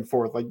back and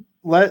forth. Like,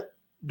 let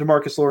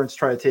DeMarcus Lawrence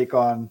try to take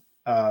on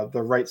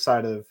the right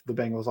side of the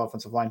Bengals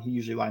offensive line. He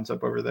usually lines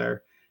up over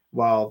there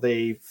while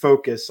they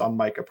focus on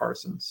Micah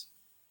Parsons.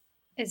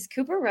 Is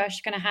Cooper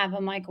Rush going to have a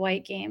Mike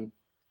White game?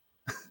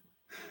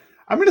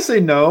 I'm going to say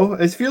no.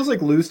 It feels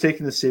like Lou's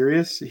taking this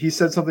serious. He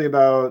said something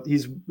about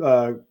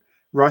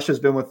Rush has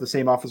been with the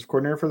same offensive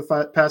coordinator for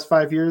the past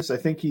 5 years. I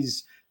think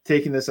he's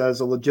taking this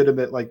as a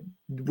legitimate, like,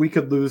 we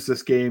could lose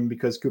this game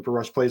because Cooper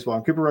Rush plays well.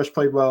 And Cooper Rush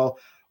played well,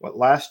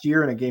 last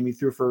year in a game he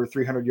threw for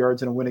 300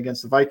 yards in a win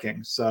against the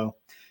Vikings. So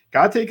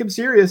got to take him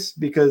serious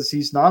because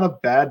he's not a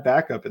bad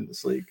backup in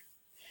this league.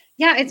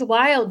 Yeah, it's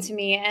wild to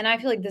me. And I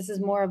feel like this is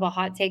more of a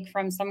hot take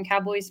from some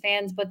Cowboys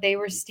fans, but they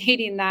were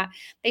stating that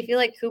they feel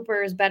like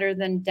Cooper is better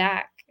than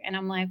Dak. And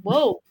I'm like,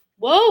 whoa.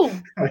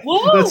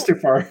 That's too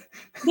far.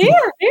 They're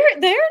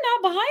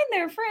not behind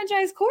their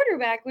franchise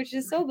quarterback, which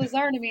is so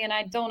bizarre to me. And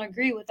I don't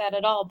agree with that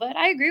at all. But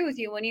I agree with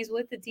you. When he's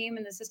with the team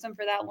and the system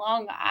for that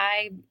long,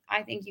 I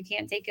think you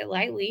can't take it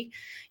lightly.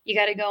 You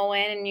got to go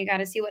in and you got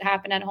to see what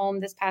happened at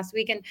home this past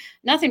week. And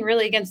nothing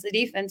really against the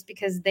defense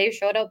because they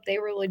showed up. They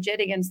were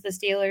legit against the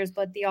Steelers,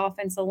 but the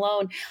offense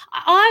alone.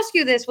 I'll ask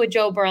you this with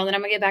Joe Burrow, and then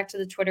I'm going to get back to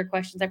the Twitter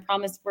questions. I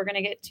promise we're going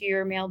to get to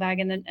your mailbag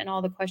and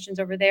all the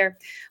questions over there.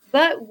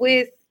 But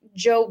with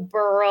Joe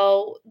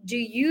Burrow, do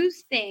you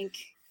think,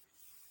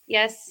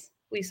 yes,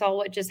 we saw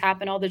what just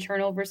happened, all the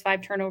turnovers,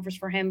 5 turnovers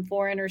for him,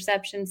 4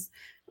 interceptions,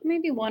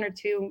 maybe 1 or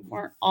 2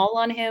 weren't all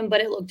on him,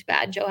 but it looked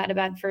bad. Joe had a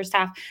bad first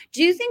half.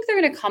 Do you think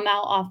they're going to come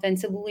out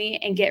offensively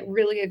and get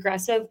really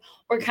aggressive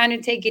or kind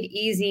of take it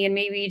easy and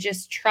maybe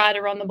just try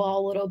to run the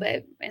ball a little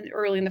bit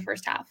early in the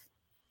first half?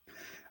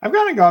 I've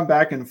kind of gone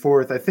back and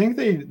forth. I think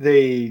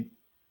they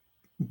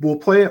will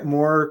play it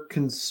more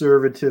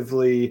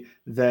conservatively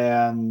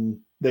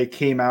than they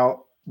came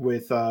out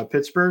with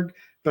Pittsburgh,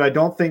 but I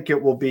don't think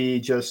it will be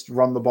just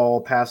run the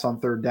ball, pass on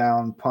third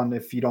down, punt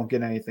if you don't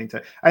get anything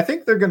I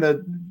think they're going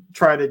to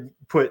try to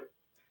put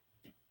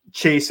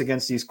Chase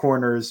against these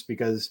corners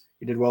because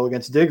he did well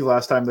against Diggs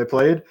last time they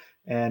played,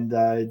 and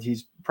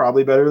he's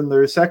probably better than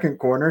their second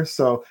corner.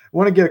 So I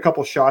want to get a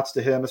couple shots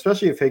to him,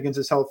 especially if Higgins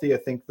is healthy. I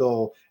think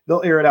they'll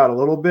air it out a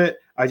little bit.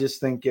 I just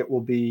think it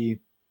will be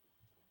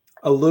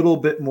a little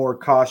bit more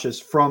cautious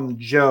from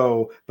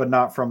Joe, but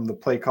not from the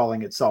play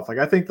calling itself. Like,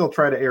 I think they'll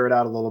try to air it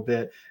out a little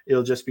bit.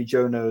 It'll just be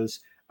Joe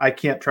knows I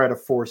can't try to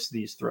force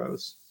these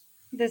throws.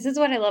 This is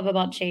what I love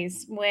about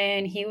Chase.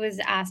 When he was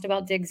asked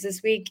about Diggs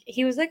this week,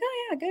 he was like,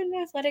 "Oh yeah,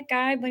 good athletic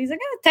guy," but he's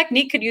like, "Oh,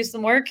 technique could use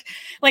some work."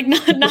 Like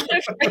not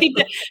afraid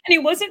to, and he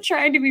wasn't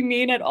trying to be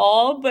mean at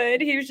all, but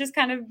he was just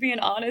kind of being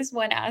honest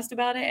when asked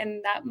about it.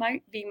 And that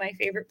might be my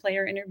favorite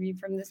player interview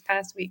from this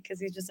past week because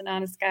he's just an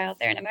honest guy out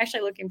there. And I'm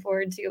actually looking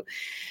forward to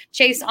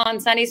Chase on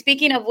Sunday.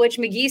 Speaking of which,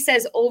 McGee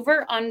says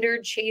over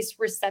under Chase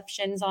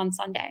receptions on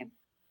Sunday.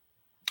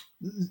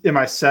 Am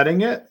I setting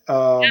it?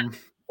 Yeah, do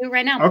it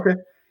right now.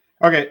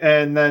 Okay,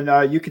 and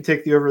then you can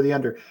take the over the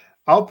under.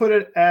 I'll put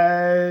it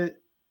at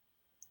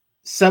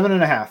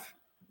 7.5.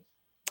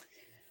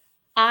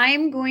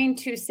 I'm going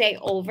to say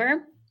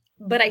over,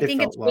 but I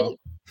think it's really,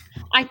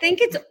 I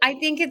think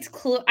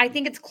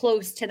it's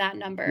close to that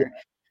number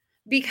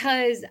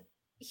because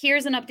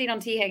here's an update on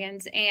T.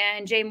 Higgins.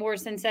 And Jay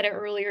Morrison said it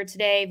earlier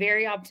today,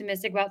 very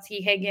optimistic about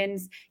T.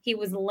 Higgins. He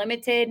was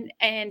limited,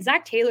 and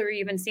Zach Taylor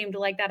even seemed to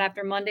like that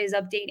after Monday's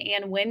update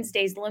and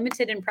Wednesday's,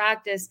 limited in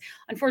practice.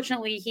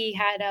 Unfortunately, he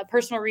had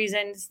personal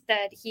reasons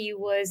that he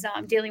was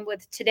dealing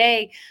with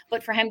today,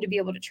 but for him to be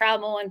able to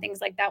travel and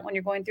things like that when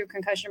you're going through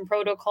concussion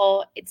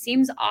protocol, it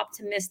seems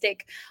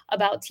optimistic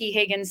about T.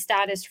 Higgins'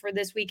 status for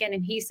this weekend.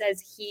 And he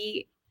says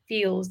he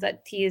feels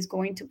that T is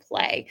going to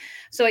play.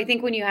 So I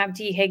think when you have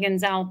T.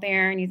 Higgins out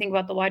there and you think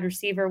about the wide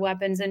receiver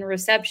weapons and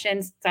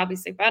receptions, it's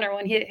obviously better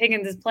when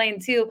Higgins is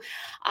playing too.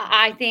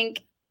 I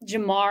think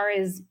Jamar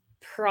is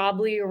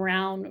probably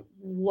around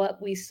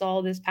what we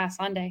saw this past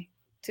Sunday,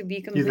 to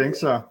be completely. You think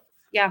so?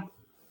 Yeah,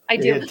 I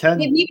do. He had 10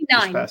 maybe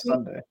 9. This past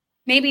Sunday.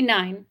 Maybe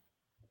 9.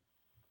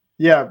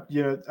 Yeah,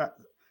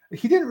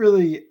 he didn't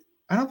really.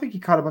 I don't think he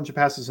caught a bunch of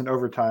passes in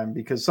overtime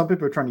because some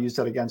people are trying to use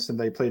that against him.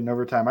 They played in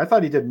overtime. I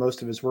thought he did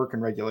most of his work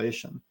in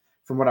regulation,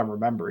 from what I'm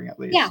remembering at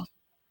least.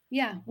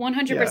 Yeah,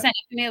 100%. I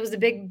mean, it was a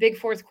big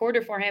fourth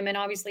quarter for him. And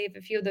obviously, if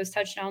a few of those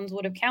touchdowns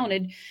would have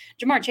counted,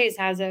 Jamar Chase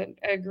has a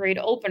great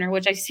opener,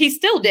 which he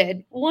still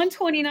did.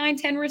 129,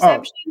 10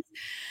 receptions.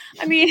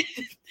 I mean,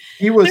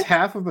 he was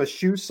half of a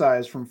shoe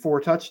size from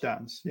 4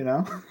 touchdowns,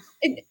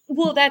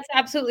 Well, that's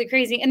absolutely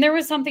crazy. And there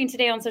was something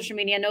today on social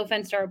media, no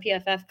offense to our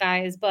PFF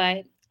guys,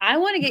 but I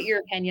want to get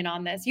your opinion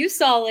on this. You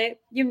saw it.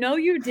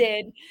 You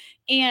did.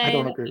 And I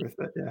don't agree with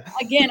it. Yeah.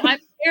 Again, I'm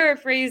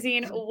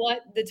paraphrasing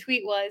what the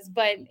tweet was,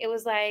 but it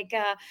was like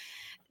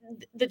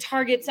the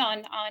targets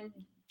on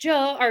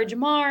Joe or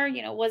Jamar,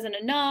 wasn't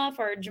enough,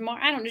 or Jamar,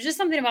 I don't know, just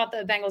something about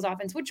the Bengals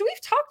offense, which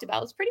we've talked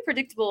about. It's pretty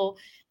predictable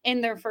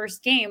in their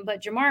first game,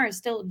 but Jamar is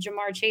still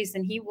Jamar Chase,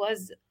 and he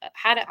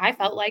I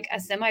felt like a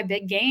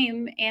semi-big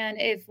game. And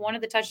if one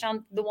of the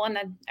touchdowns, the one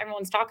that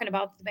everyone's talking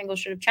about, the Bengals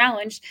should have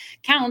challenged,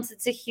 counts,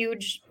 it's a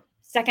huge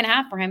second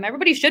half for him.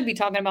 Everybody should be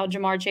talking about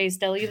Jamar Chase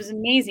still. He was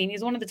amazing.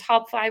 He's one of the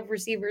top 5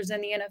 receivers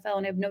in the NFL,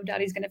 and I have no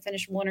doubt he's going to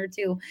finish 1 or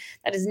 2.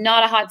 That is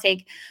not a hot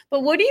take.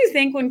 But what do you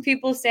think when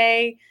people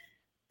say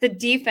the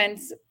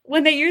defense,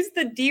 when they use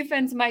the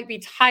defense might be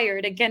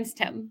tired against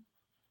him?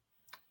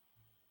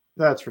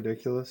 That's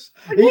ridiculous.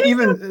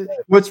 Even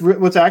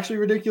what's actually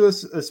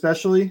ridiculous,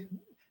 especially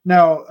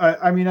now,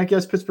 I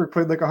guess Pittsburgh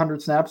played like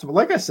 100 snaps, but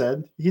like I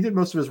said, he did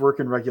most of his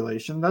work in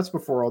regulation. That's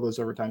before all those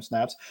overtime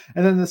snaps.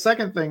 And then the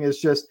second thing is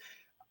just,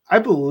 I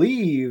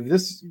believe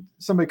this,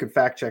 somebody could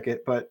fact check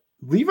it, but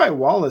Levi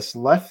Wallace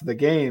left the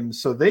game.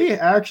 So they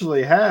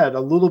actually had a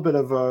little bit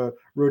of a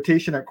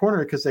rotation at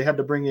corner because they had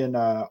to bring in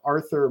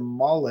Arthur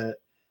Mollett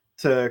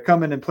to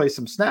come in and play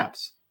some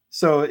snaps.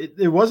 So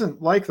it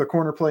wasn't like the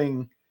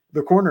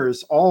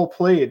corners all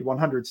played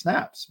 100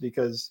 snaps,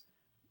 because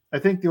I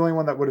think the only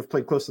one that would have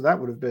played close to that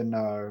would have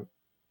been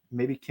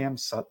maybe Cam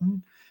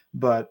Sutton.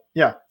 But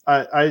yeah,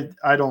 I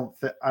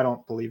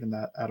don't believe in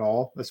that at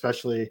all,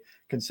 especially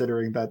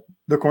considering that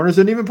the corners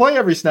didn't even play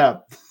every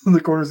snap. The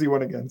corners he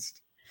went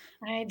against.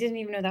 I didn't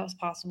even know that was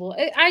possible.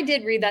 I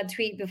did read that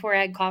tweet before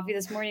I had coffee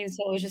this morning,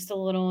 so it was just a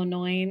little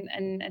annoying,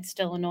 and it's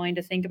still annoying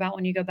to think about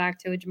when you go back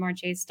to it. Jamar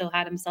Chase still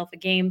had himself a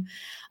game.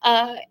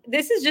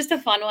 This is just a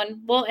fun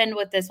one. We'll end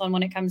with this one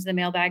when it comes to the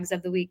mailbags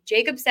of the week.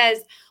 Jacob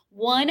says,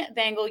 one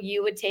Bengal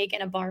you would take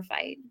in a bar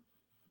fight.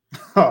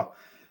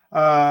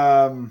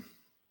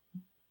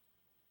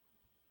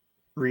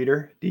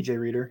 DJ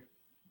Reader.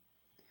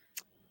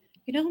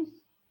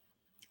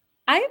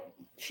 I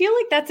feel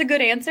like that's a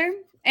good answer.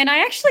 And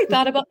I actually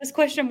thought about this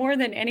question more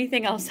than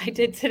anything else I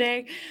did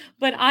today,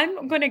 but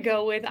I'm going to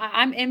go with,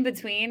 I'm in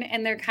between,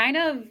 and they're kind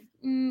of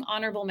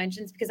honorable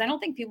mentions because I don't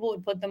think people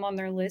would put them on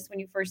their list when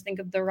you first think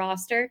of the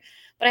roster,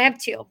 but I have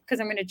 2 because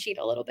I'm going to cheat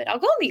a little bit. I'll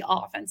go on the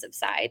offensive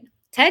side.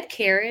 Ted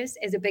Karras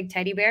is a big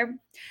teddy bear.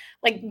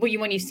 Like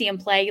when you see him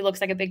play, he looks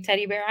like a big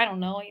teddy bear. I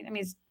don't know. I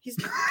mean, he's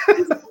a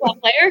football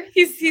player.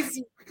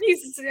 He's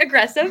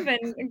aggressive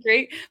and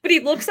great, but he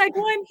looks like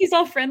one. He's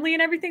all friendly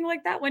and everything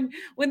like that. When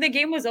the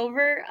game was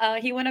over,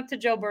 he went up to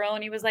Joe Burrow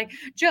and he was like,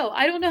 "Joe,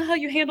 I don't know how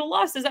you handle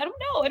losses. I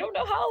don't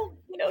know how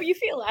you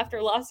feel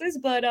after losses,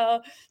 but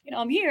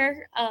I'm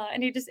here."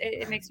 And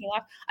it makes me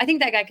laugh. I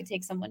think that guy could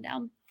take someone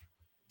down.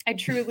 I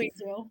truly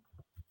do.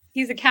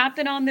 He's a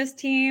captain on this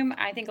team.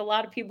 I think a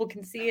lot of people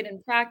can see it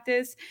in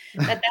practice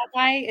that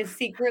guy is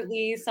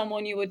secretly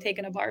someone you would take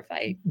in a bar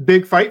fight.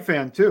 Big fight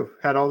fan too.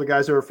 Had all the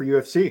guys over for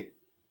UFC.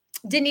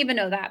 Didn't even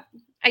know that.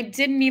 I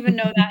didn't even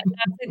know that.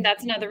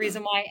 That's another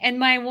reason why. And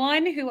my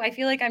one who I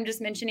feel like I'm just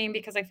mentioning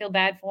because I feel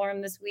bad for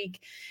him this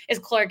week is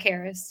Clark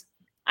Harris.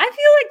 I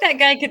feel like that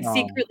guy could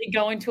secretly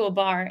go into a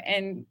bar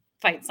and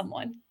fight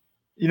someone.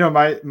 You know,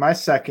 my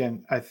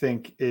second, I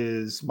think,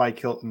 is Mike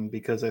Hilton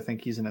because I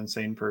think he's an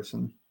insane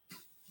person.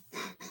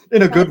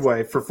 In a good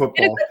way for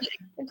football.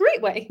 A great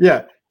way.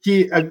 Yeah.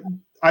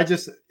 I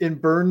just,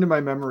 burned in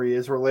my memory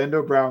is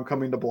Orlando Brown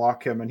coming to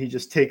block him and he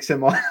just takes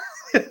him on.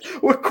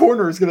 What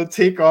corner is going to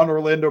take on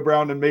Orlando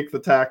Brown and make the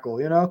tackle?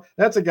 You know,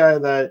 that's a guy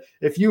that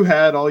if you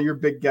had all your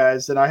big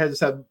guys and I just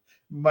had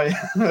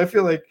I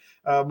feel like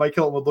Mike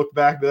Hilton would look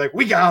back and be like,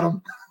 we got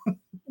him.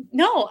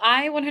 No,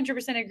 I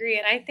 100% agree.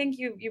 And I think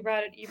you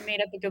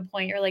made up a good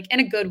point. You're like,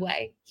 in a good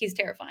way, he's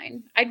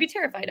terrifying. I'd be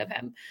terrified of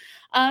him.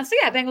 So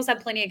yeah, Bengals have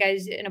plenty of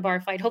guys in a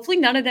bar fight. Hopefully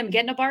none of them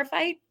get in a bar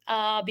fight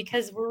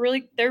because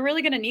they're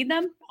really going to need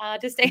them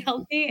to stay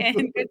healthy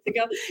and good to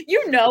go.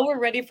 You know, we're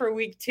ready for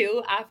week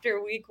 2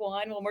 after week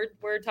 1 when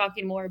we're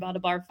talking more about a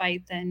bar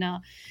fight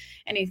than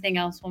anything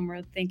else when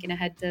we're thinking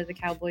ahead to the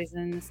Cowboys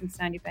and the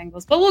Cincinnati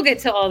Bengals. But we'll get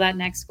to all that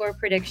next. Score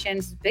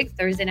predictions, big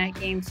Thursday night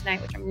game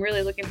tonight, which I'm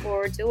really looking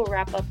forward to. We'll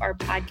wrap up our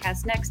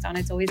podcast next on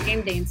It's Always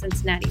Game Day in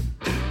Cincinnati.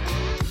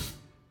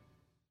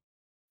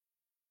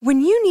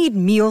 When you need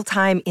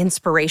mealtime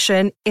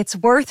inspiration, it's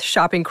worth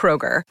shopping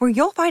Kroger, where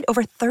you'll find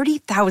over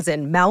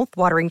 30,000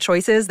 mouth-watering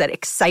choices that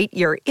excite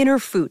your inner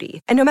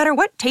foodie. And no matter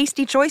what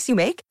tasty choice you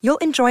make, you'll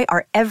enjoy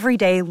our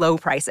everyday low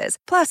prices,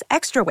 plus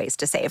extra ways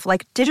to save,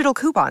 like digital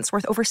coupons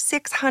worth over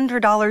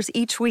 $600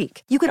 each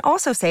week. You can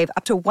also save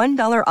up to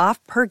 $1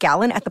 off per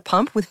gallon at the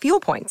pump with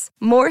fuel points.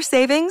 More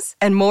savings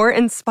and more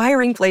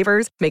inspiring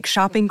flavors make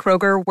shopping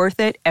Kroger worth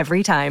it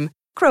every time.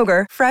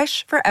 Kroger,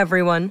 fresh for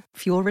everyone.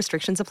 Fuel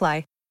restrictions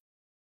apply.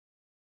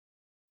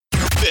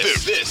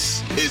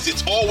 This is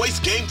It's Always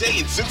Game Day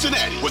in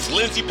Cincinnati with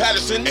Lindsey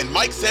Patterson and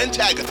Mike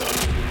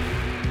Santagata.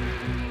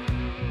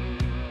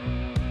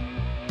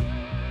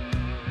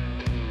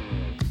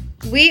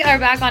 We are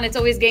back on It's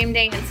Always Game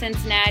Day in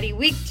Cincinnati.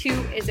 Week 2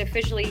 is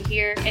officially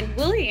here, and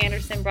Willie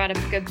Anderson brought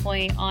up a good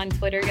point on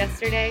Twitter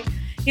yesterday.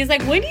 He's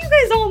like, when do you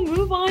guys all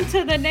move on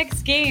to the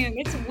next game?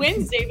 It's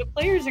Wednesday. The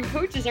players and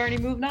coaches already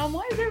moved on.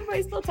 Why is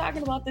everybody still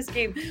talking about this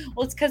game?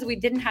 Well, it's because we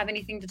didn't have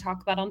anything to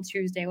talk about on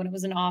Tuesday when it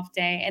was an off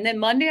day. And then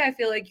Monday, I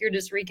feel like you're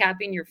just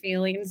recapping your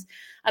feelings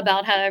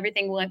about how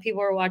everything went.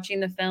 People were watching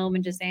the film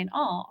and just saying,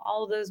 oh,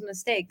 all those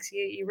mistakes.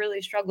 You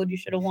really struggled. You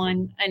should have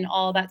won and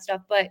all that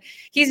stuff. But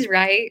he's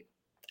right.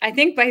 I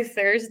think by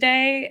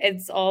Thursday,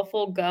 it's all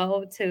full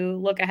go to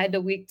look ahead to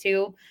week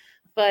 2.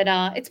 But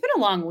it's been a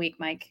long week,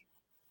 Mike.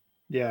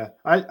 Yeah,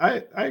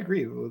 I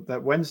agree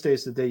that Wednesday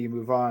is the day you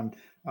move on.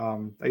 I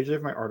usually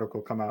have my article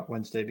come out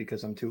Wednesday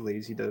because I'm too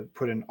lazy to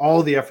put in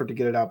all the effort to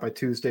get it out by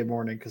Tuesday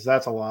morning because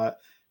that's a lot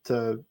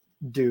to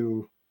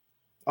do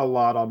a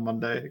lot on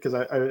Monday because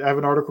I have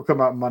an article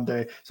come out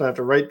Monday. So I have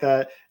to write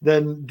that,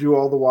 then do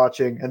all the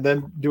watching, and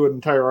then do an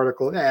entire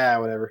article.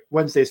 Whatever.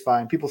 Wednesday's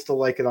fine. People still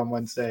like it on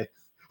Wednesday.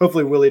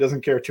 Hopefully Willie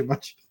doesn't care too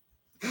much.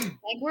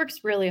 Mike works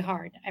really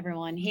hard,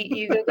 everyone.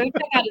 You go check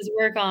out his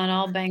work on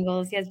All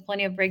Bengals. He has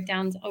plenty of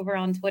breakdowns over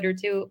on Twitter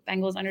too,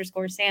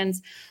 Bengals_Sands.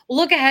 We'll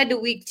look ahead to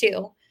week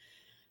 2.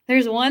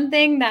 There's one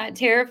thing that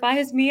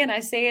terrifies me, and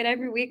I say it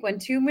every week, when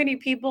too many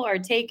people are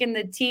taking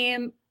the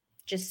team,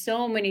 just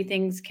so many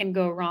things can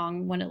go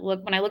wrong. When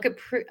I look at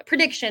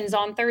predictions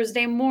on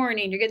Thursday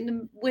morning, you're getting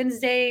the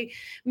Wednesday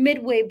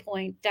midway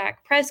point.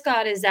 Dak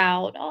Prescott is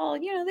out. Oh,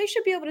 they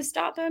should be able to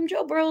stop him.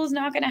 Joe Burrow is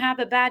not going to have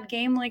a bad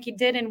game like he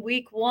did in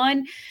week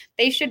 1.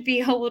 They should be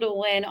able to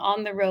win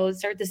on the road,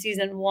 start the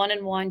season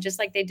 1-1, just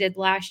like they did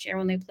last year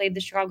when they played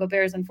the Chicago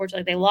Bears.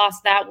 Unfortunately, they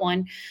lost that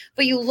one.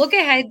 But you look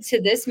ahead to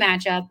this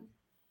matchup.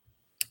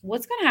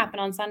 What's going to happen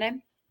on Sunday?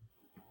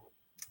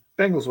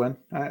 Bengals win.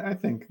 I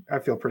think I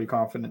feel pretty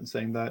confident in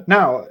saying that.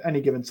 Now,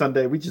 any given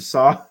Sunday, we just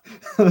saw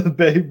the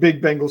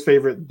big Bengals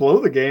favorite blow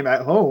the game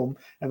at home,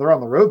 and they're on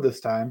the road this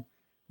time.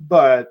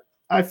 But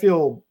I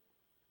feel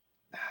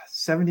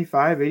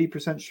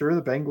 75-80% sure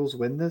the Bengals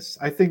win this.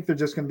 I think they're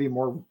just going to be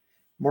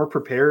more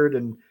prepared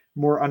and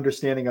more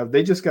understanding of.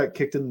 They just got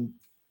kicked in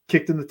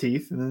the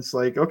teeth, and it's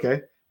like,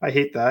 okay, I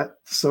hate that,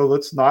 so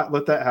let's not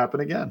let that happen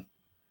again.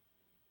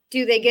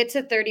 Do they get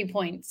to 30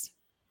 points?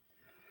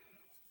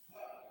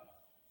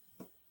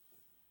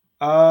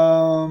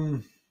 Wow,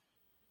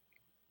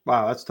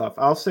 that's tough.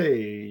 I'll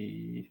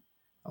say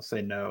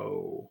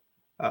no,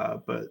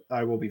 but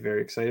I will be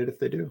very excited if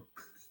they do.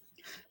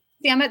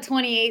 See, I'm at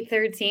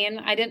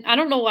 28-13. I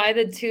don't know why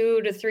the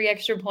 2 to 3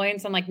 extra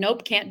points. I'm like,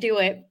 nope, can't do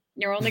it.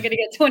 You're only going to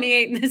get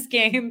 28 in this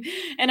game.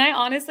 And I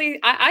honestly,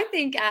 I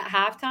think at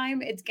halftime,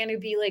 it's going to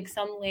be like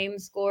some lame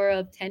score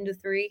of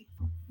 10-3.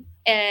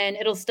 And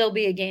it'll still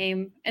be a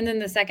game. And then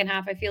the second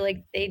half, I feel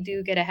like they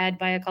do get ahead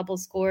by a couple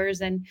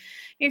scores and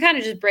you kind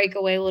of just break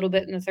away a little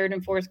bit in the third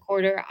and fourth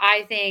quarter.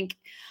 I think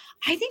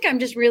I'm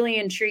just really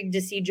intrigued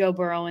to see Joe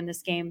Burrow in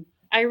this game.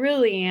 I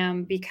really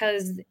am,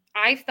 because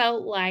I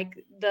felt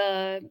like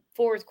the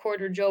fourth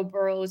quarter Joe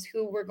Burrows,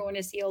 who we're going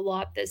to see a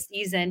lot this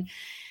season,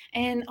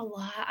 and a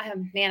lot,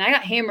 man, I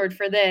got hammered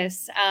for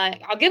this.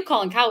 I'll give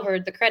Colin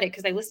Cowherd the credit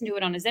because I listened to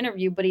it on his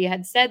interview, but he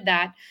had said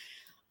that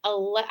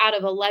out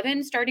of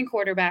 11 starting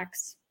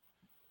quarterbacks,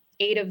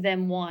 8 of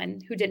them won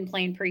who didn't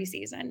play in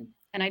preseason.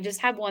 And I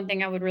just have one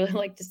thing I would really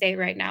like to say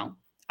right now.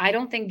 I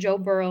don't think Joe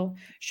Burrow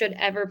should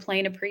ever play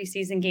in a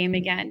preseason game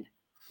again.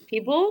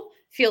 People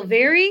feel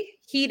very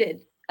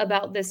heated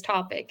about this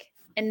topic.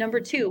 And number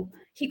 2,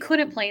 he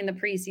couldn't play in the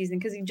preseason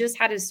because he just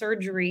had his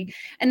surgery.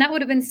 And that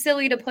would have been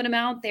silly to put him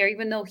out there,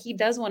 even though he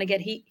does want to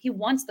get, he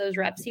wants those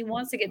reps. He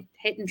wants to get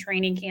hit in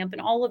training camp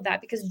and all of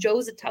that, because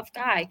Joe's a tough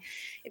guy.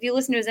 If you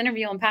listen to his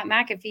interview on Pat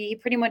McAfee, he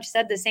pretty much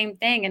said the same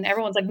thing. And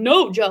everyone's like,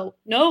 no, Joe,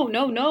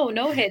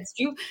 no hits.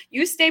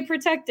 You stay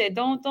protected.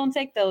 Don't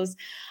take those.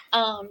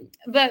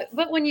 But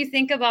when you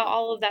think about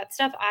all of that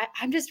stuff,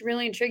 I'm just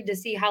really intrigued to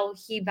see how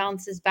he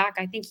bounces back.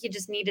 I think he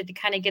just needed to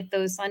kind of get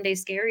those Sunday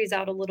scaries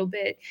out a little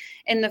bit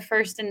in the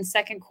first and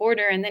second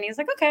quarter. And then he's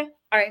like, okay,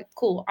 all right,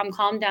 cool. I'm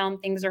calmed down.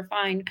 Things are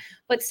fine.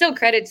 But still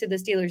credit to the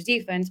Steelers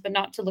defense, but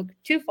not to look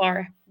too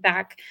far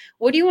back.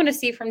 What do you want to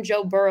see from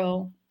Joe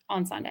Burrow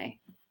on Sunday?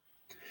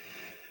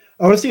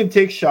 I want to see him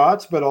take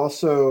shots, but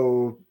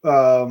also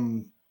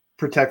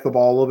protect the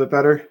ball a little bit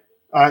better.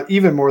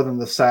 Even more than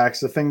the sacks.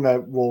 The thing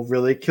that will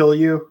really kill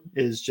you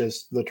is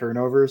just the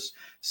turnovers.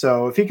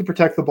 So if he can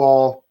protect the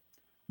ball,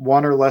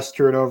 1 or less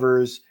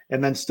turnovers,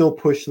 and then still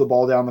push the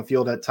ball down the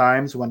field at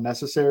times when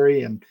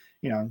necessary, and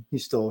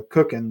he's still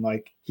cooking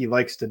like he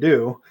likes to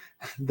do,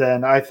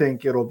 then I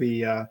think it'll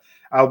be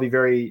I'll be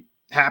very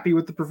happy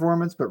with the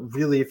performance. But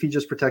really, if he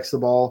just protects the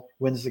ball,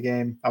 wins the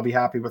game, I'll be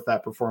happy with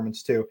that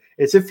performance too.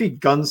 It's if he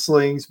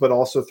gunslings but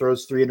also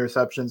throws 3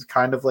 interceptions,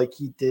 kind of like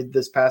he did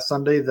this past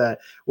Sunday, that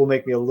will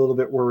make me a little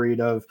bit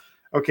worried of,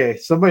 okay,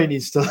 somebody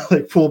needs to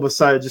like pull him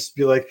aside, just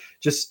be like,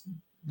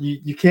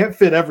 you can't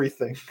fit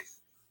everything.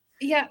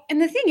 Yeah. And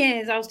the thing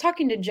is, I was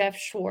talking to Jeff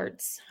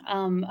Schwartz,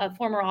 a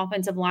former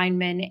offensive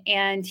lineman,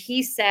 and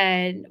he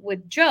said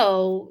with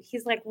Joe,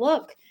 he's like,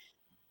 look,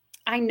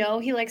 I know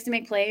he likes to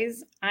make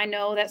plays. I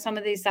know that some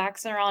of these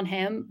sacks are on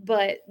him,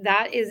 but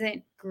that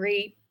isn't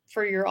great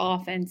for your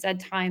offense at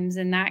times,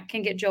 and that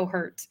can get Joe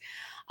hurt.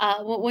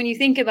 When you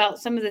think about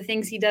some of the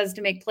things he does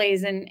to make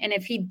plays, and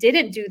if he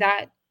didn't do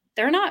that,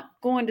 they're not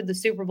going to the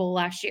Super Bowl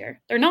last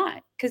year. They're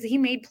not, because he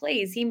made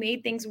plays. He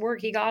made things work.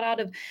 He got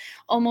out of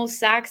almost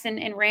sacks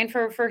and ran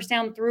for a first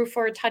down, threw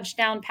for a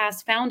touchdown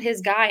pass, found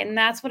his guy. And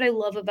that's what I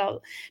love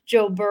about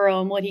Joe Burrow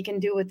and what he can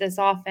do with this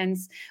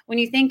offense. When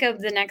you think of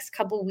the next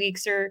couple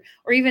weeks or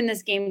even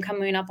this game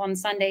coming up on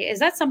Sunday, is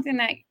that something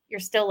that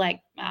you're still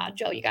like,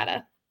 Joe, you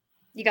gotta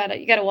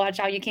watch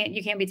out. You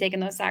can't be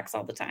taking those sacks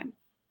all the time.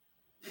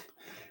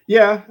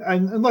 Yeah.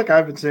 And like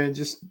I've been saying,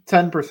 just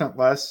 10%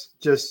 less,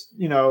 just,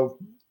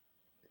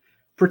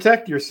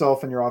 protect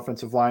yourself and your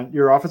offensive line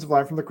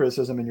from the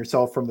criticism and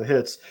yourself from the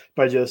hits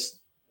by just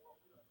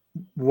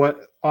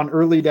on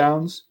early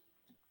downs,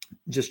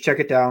 just check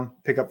it down,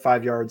 pick up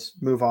 5 yards,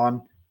 move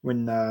on.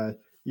 When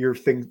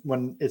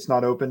when it's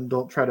not open,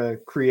 don't try to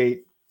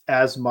create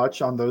as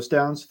much on those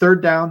downs.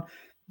 Third down,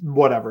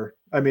 whatever.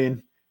 I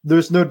mean,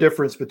 there's no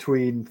difference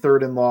between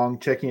 3rd and long,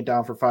 checking it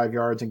down for 5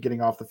 yards and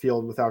getting off the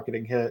field without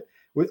getting hit,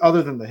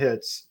 other than the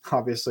hits,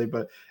 obviously,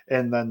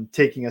 and then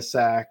taking a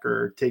sack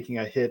or taking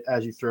a hit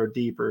as you throw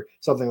deep or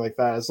something like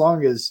that. As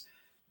long as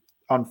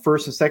on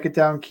 1st and 2nd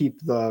down, keep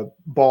the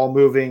ball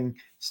moving,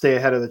 stay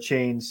ahead of the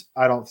chains.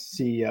 I don't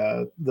see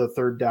the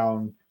 3rd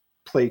down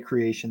play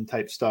creation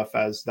type stuff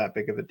as that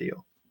big of a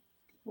deal.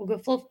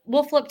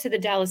 We'll flip to the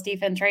Dallas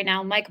defense right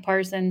now. Micah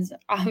Parsons,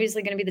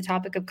 obviously going to be the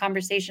topic of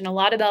conversation. A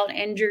lot about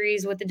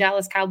injuries with the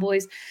Dallas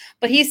Cowboys,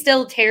 but he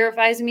still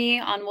terrifies me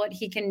on what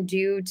he can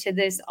do to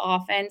this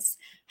offense.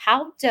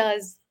 How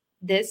does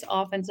this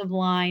offensive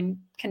line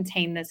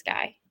contain this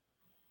guy?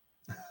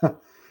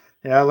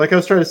 Yeah, like I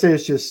was trying to say,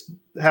 is just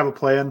have a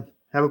plan.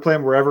 Have a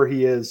plan wherever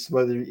he is,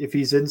 if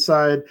he's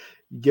inside,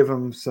 you give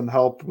him some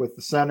help with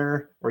the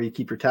center, or you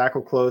keep your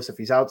tackle close. If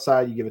he's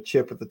outside, you give a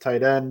chip with the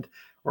tight end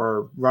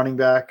or running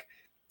back.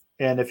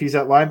 And if he's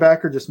at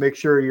linebacker, just make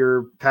sure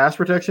your pass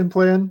protection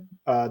plan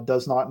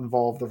does not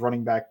involve the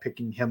running back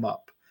picking him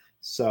up.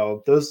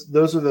 So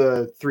those are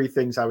the 3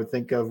 things I would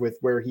think of with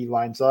where he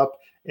lines up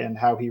and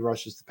how he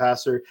rushes the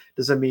passer.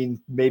 Does that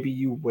mean maybe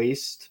you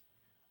waste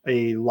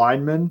a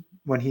lineman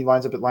when he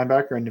lines up at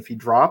linebacker, and if he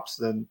drops,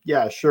 then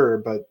yeah, sure.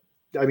 But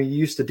I mean, you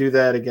used to do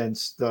that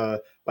against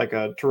like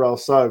a Terrell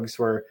Suggs,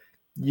 where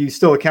you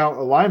still account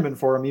a lineman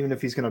for him, even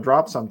if he's going to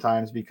drop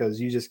sometimes, because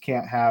you just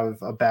can't have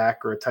a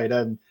back or a tight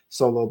end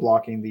solo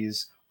blocking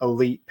these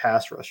elite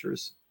pass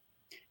rushers.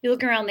 You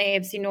look around the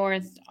AFC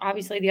North,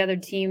 obviously the other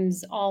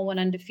teams all went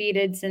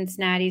undefeated.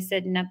 Cincinnati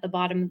sitting at the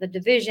bottom of the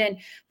division,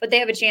 but they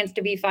have a chance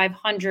to be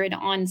 500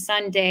 on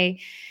Sunday.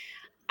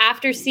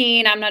 After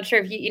seeing, I'm not sure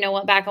if you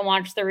went back and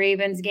watched the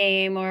Ravens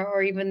game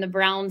or even the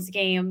Browns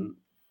game,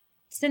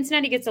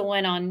 Cincinnati gets a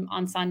win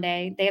on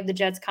Sunday. They have the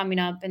Jets coming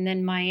up, and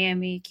then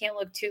Miami. Can't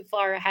look too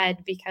far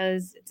ahead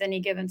because it's any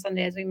given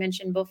Sunday, as we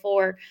mentioned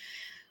before.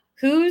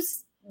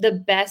 Who's the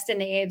best in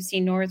the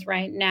AFC North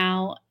right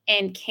now,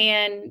 and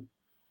can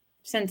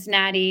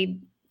Cincinnati,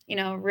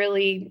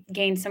 really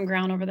gain some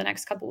ground over the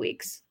next couple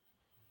weeks?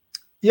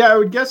 Yeah, I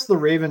would guess the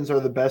Ravens are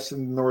the best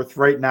in the North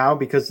right now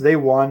because they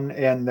won,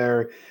 and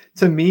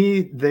to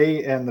me,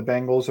 they and the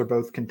Bengals are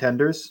both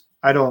contenders.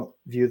 I don't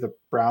view the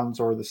Browns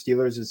or the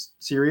Steelers as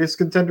serious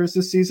contenders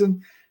this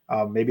season.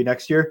 Maybe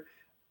next year.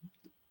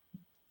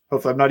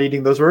 Hopefully I'm not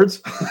eating those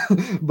words.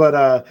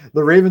 But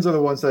the Ravens are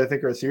the ones that I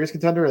think are a serious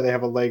contender, and they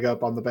have a leg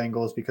up on the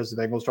Bengals because the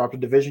Bengals dropped a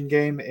division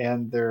game,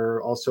 and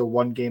they're also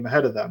one game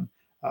ahead of them.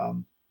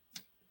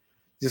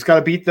 Just got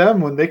to beat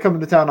them when they come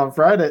into town on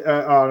Friday,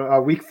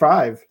 on week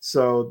 5.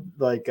 So,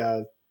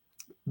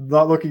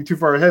 not looking too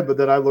far ahead, but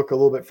then I look a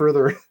little bit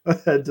further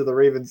ahead to the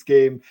Ravens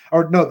game.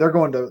 Or no, they're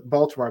going to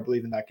Baltimore, I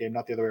believe, in that game,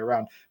 not the other way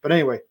around. But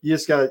anyway, you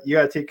got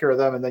to take care of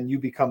them, and then you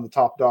become the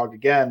top dog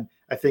again.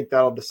 I think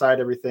that'll decide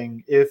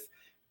everything. If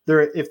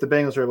the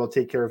Bengals are able to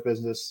take care of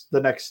business the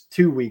next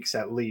 2 weeks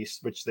at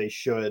least, which they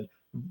should,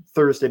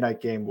 Thursday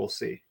night game, we'll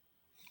see.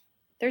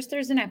 There's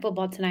Thursday night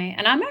football tonight,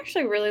 and I'm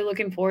actually really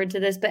looking forward to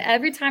this. But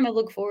every time I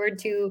look forward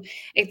to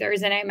a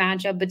Thursday night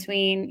matchup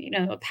between,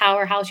 a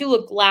powerhouse, you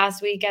look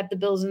last week at the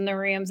Bills and the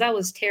Rams. That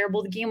was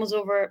terrible. The game was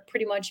over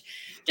pretty much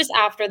just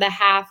after the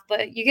half.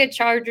 But you get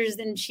Chargers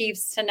and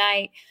Chiefs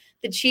tonight.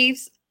 The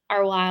Chiefs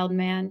are wild,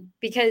 man,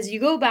 because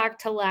you go back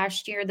to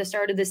last year, the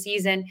start of the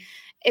season.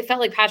 It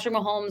felt like Patrick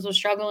Mahomes was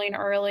struggling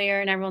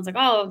earlier, and everyone's like,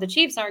 oh, the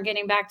Chiefs aren't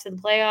getting back to the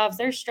playoffs.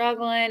 They're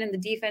struggling, and the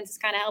defense is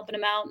kind of helping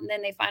them out, and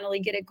then they finally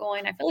get it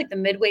going. I feel like the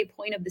midway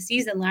point of the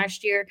season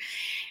last year.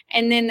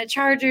 And then the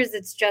Chargers,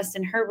 it's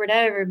Justin Herbert.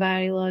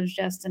 Everybody loves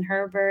Justin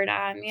Herbert.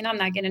 I mean, I'm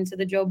not getting into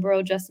the Joe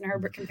Burrow, Justin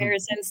Herbert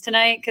comparisons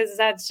tonight because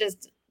that's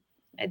just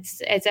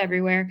it's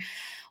everywhere.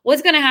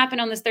 What's going to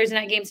happen on this Thursday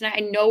night game tonight?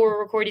 I know we're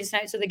recording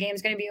tonight, so the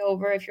game's going to be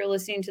over if you're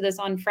listening to this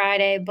on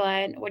Friday,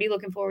 but what are you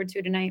looking forward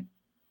to tonight?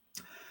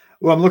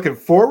 What I'm looking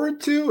forward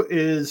to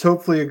is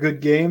hopefully a good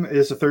game. It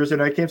is a Thursday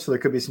night game, so there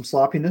could be some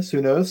sloppiness. Who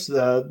knows?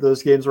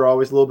 Those games are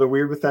always a little bit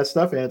weird with that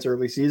stuff, and it's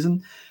early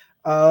season.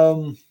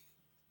 Yeah,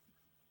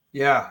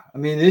 I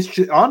mean,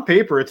 on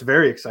paper, it's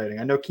very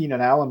exciting. I know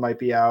Keenan Allen might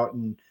be out,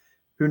 and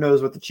who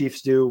knows what the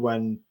Chiefs do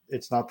when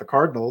it's not the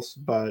Cardinals,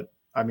 but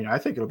I mean, I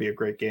think it'll be a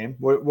great game.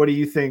 What do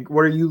you think?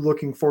 What are you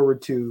looking forward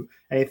to?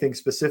 Anything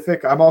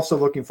specific? I'm also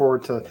looking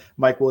forward to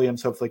Mike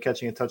Williams hopefully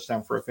catching a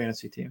touchdown for a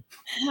fantasy team.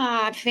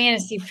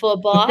 Fantasy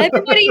football.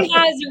 Everybody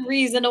has a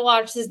reason to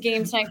watch this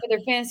game tonight for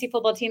their fantasy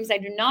football teams. I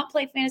do not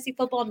play fantasy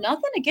football.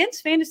 Nothing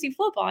against fantasy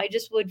football. I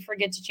just would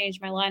forget to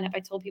change my lineup. I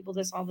told people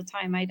this all the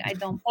time. I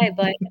don't play,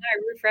 but I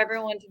root for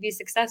everyone to be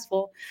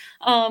successful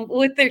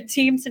with their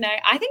team tonight.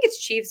 I think it's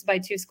Chiefs by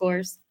 2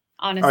 scores,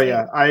 honestly.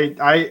 Oh,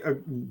 yeah.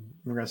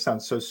 We're going to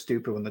sound so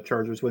stupid when the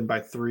Chargers win by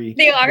 3.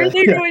 They are.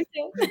 They're going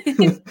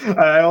to.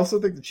 I also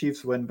think the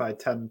Chiefs win by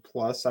 10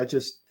 plus.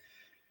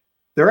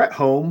 They're at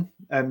home.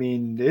 I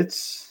mean,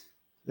 it's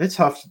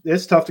tough.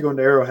 It's tough to go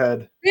into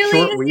Arrowhead. Really?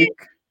 Short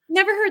week.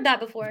 Never heard that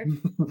before.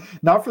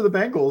 Not for the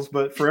Bengals,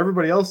 but for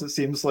everybody else, it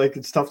seems like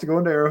it's tough to go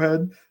into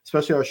Arrowhead,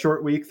 especially on a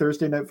short week,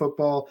 Thursday night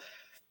football.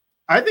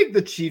 I think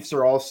the Chiefs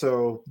are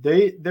also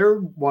they're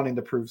wanting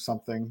to prove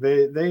something.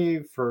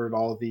 They've heard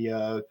all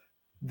the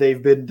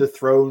they've been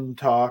dethroned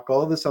talk,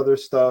 all this other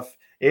stuff.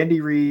 Andy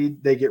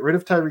Reid, they get rid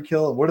of Tyreek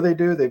Hill, and what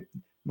do?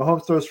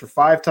 Mahomes throws for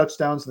 5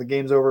 touchdowns, and the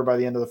game's over by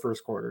the end of the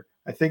first quarter.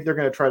 I think they're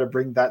going to try to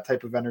bring that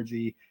type of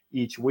energy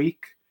each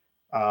week.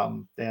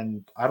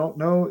 And I don't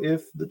know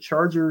if the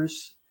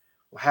Chargers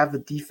will have the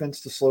defense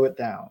to slow it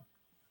down.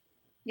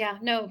 Yeah,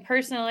 no,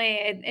 personally,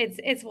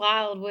 it's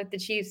wild with the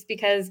Chiefs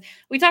because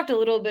we talked a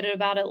little bit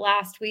about it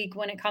last week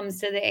when it comes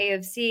to the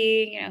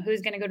AFC,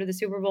 who's going to go to the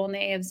Super Bowl in the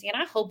AFC.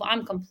 And I hope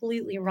I'm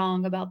completely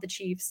wrong about the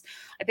Chiefs.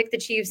 I picked the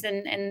Chiefs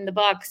and the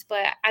Bucks,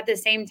 but at the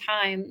same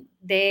time,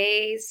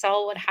 they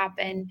saw what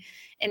happened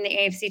in the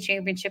AFC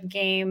Championship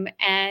game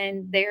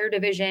and their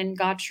division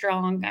got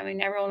strong. I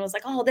mean, everyone was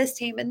like, oh, this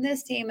team and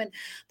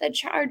the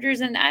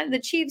Chargers and the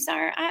Chiefs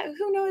are,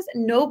 who knows?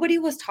 Nobody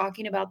was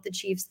talking about the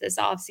Chiefs this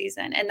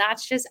offseason. And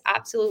that's just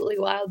absolutely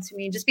wild to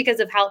me just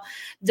because of how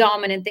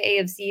dominant the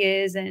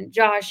AFC is. And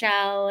Josh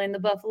Allen, the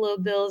Buffalo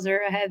Bills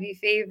are a heavy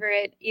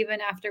favorite. Even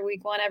after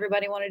week 1,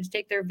 everybody wanted to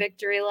take their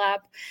victory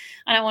lap.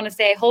 And I want to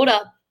say, hold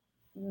up.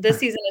 This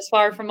season is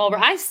far from over.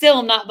 I still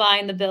am not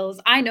buying the Bills.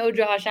 I know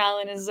Josh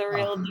Allen is a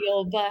real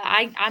deal, but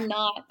I'm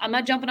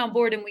not jumping on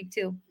board in week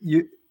 2.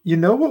 You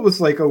know what was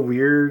like a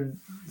weird,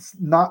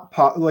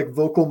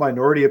 vocal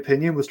minority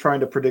opinion was trying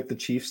to predict the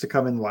Chiefs to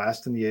come in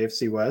last in the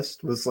AFC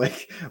West was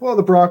like, well,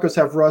 the Broncos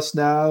have Russ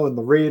now, and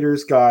the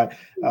Raiders got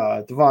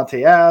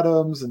Devontae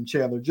Adams and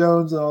Chandler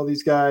Jones and all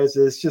these guys.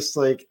 It's just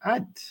like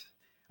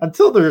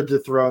until they're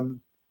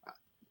dethroned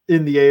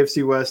in the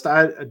AFC West,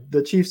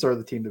 the Chiefs are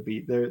the team to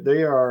beat.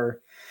 They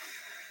are.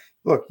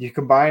 Look, you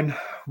combine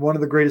one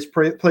of the greatest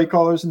play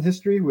callers in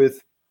history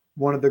with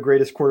one of the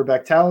greatest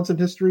quarterback talents in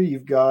history.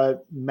 You've got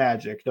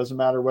magic. Doesn't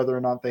matter whether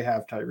or not they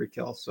have Tyreek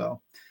Hill.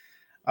 So,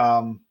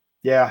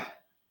 yeah,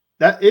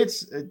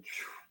 the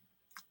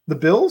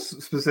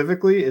Bills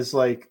specifically is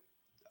like,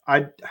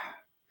 I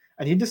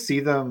need to see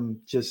them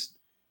just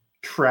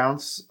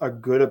trounce a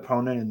good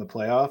opponent in the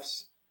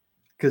playoffs.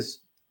 Because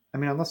I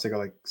mean, unless they go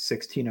like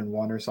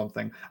 16-1 or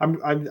something,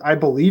 I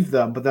believe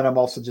them. But then I'm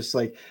also just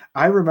like,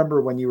 I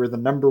remember when you were the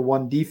number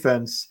one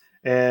defense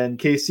and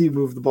KC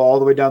moved the ball all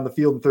the way down the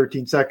field in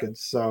 13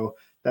 seconds. So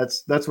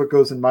that's what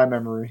goes in my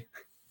memory.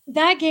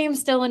 That game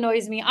still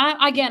annoys me.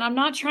 I'm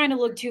not trying to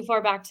look too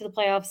far back to the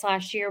playoffs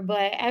last year,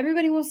 but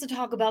everybody wants to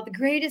talk about the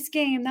greatest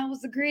game. That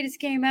was the greatest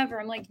game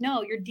ever. I'm like,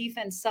 no, your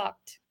defense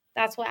sucked.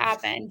 That's what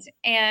happened.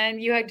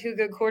 And you had two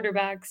good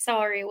quarterbacks.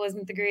 Sorry, it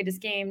wasn't the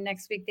greatest game.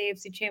 Next week, the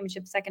AFC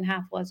Championship second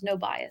half was. No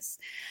bias.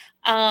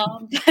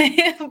 But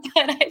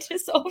I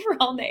just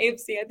overall in the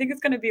AFC, I think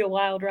it's going to be a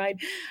wild ride.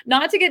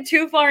 Not to get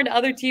too far into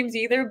other teams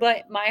either,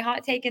 but my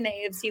hot take in the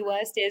AFC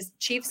West is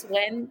Chiefs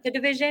win the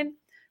division.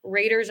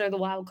 Raiders are the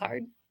wild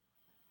card.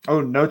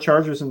 Oh, no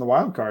Chargers in the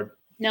wild card.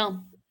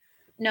 No.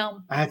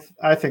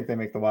 I think they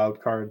make the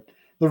wild card.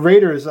 The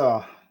Raiders,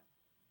 I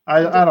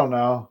don't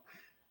know.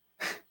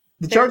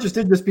 The Chargers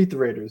did just beat the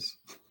Raiders.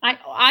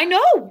 I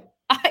know.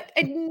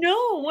 I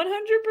know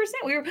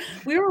 100%.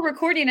 We were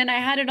recording and I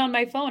had it on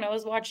my phone. I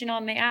was watching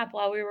on the app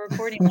while we were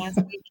recording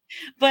last week.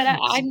 But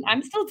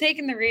I'm still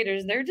taking the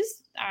Raiders. They're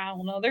just, I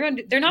don't know.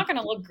 They're not going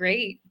to look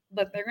great,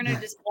 but they're going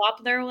to just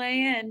flop their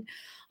way in.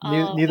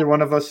 Neither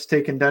one of us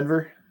taking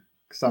Denver.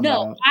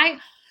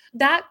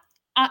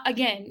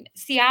 Again,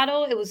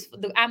 Seattle,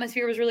 the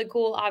atmosphere was really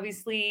cool.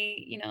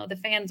 Obviously, the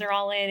fans are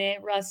all in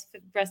it. Russ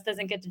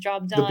doesn't get the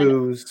job done. The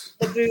booze.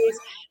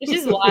 It's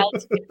just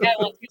wild. I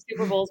won 2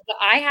 Super Bowls, but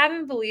I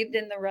haven't believed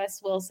in the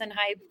Russ Wilson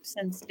hype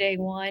since day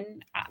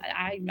one.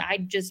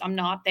 I'm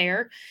not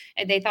there.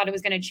 And they thought it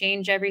was going to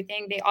change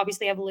everything. They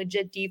obviously have a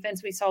legit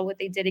defense. We saw what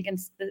they did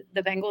against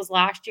the Bengals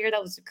last year.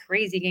 That was a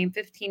crazy game,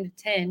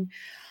 15-10.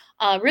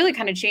 Really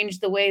kind of changed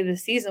the way the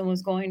season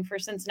was going for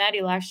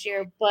Cincinnati last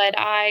year. But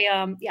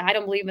I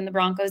don't believe in the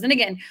Broncos. And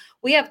again,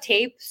 we have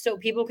tape, so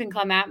people can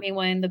come at me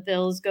when the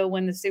Bills go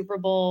win the Super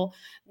Bowl,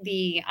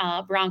 the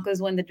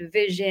Broncos win the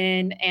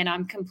division, and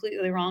I'm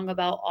completely wrong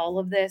about all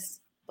of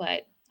this,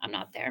 but I'm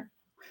not there.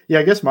 Yeah,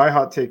 I guess my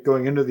hot take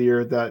going into the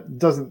year that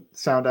doesn't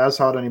sound as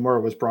hot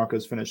anymore was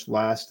Broncos finished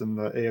last in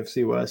the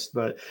AFC West.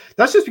 But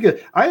that's just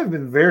because I have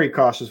been very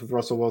cautious with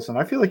Russell Wilson.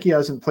 I feel like he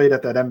hasn't played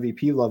at that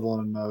MVP level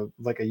in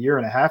like a year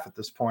and a half at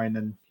this point,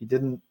 and he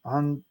didn't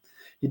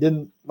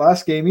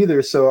last game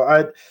either. So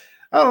I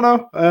don't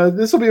know.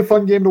 This will be a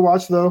fun game to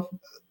watch, though.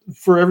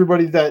 For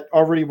everybody that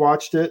already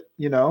watched it,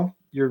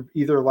 you're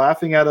either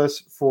laughing at us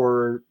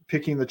for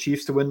picking the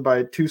Chiefs to win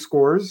by 2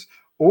 scores,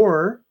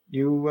 or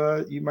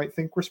you might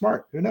think we're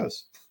smart. Who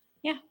knows?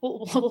 Yeah,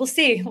 we'll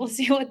see. We'll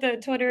see what the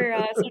Twitter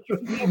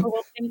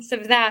thinks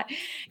of that.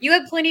 You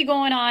have plenty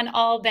going on,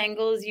 all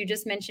Bengals. You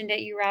just mentioned it.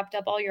 You wrapped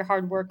up all your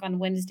hard work on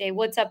Wednesday.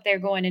 What's up there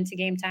going into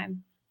game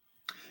time?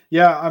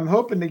 Yeah, I'm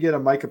hoping to get a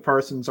Micah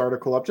Parsons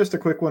article up. Just a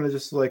quick one to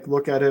just like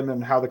look at him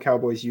and how the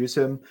Cowboys use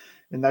him.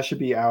 And that should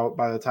be out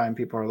by the time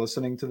people are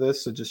listening to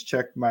this. So just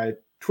check my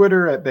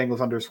Twitter at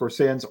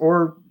Bengals_Sands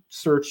or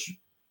search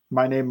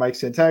my name, Mike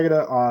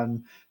Santagata,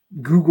 on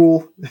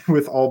Google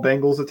with all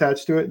Bengals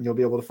attached to it, and you'll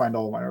be able to find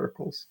all of my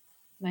articles.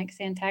 Mike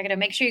Santagata.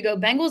 Make sure you go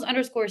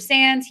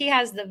Bengals_Sands. He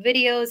has the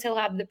videos. He'll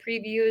have the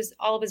previews,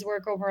 all of his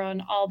work over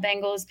on All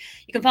Bengals.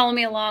 You can follow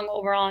me along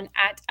over on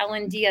at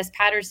LNDS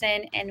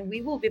Patterson, and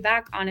we will be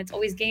back on It's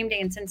Always Game Day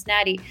in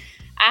Cincinnati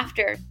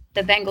after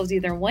the Bengals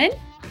either win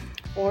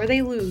or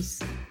they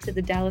lose to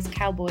the Dallas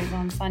Cowboys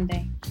on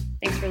Sunday.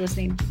 Thanks for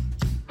listening.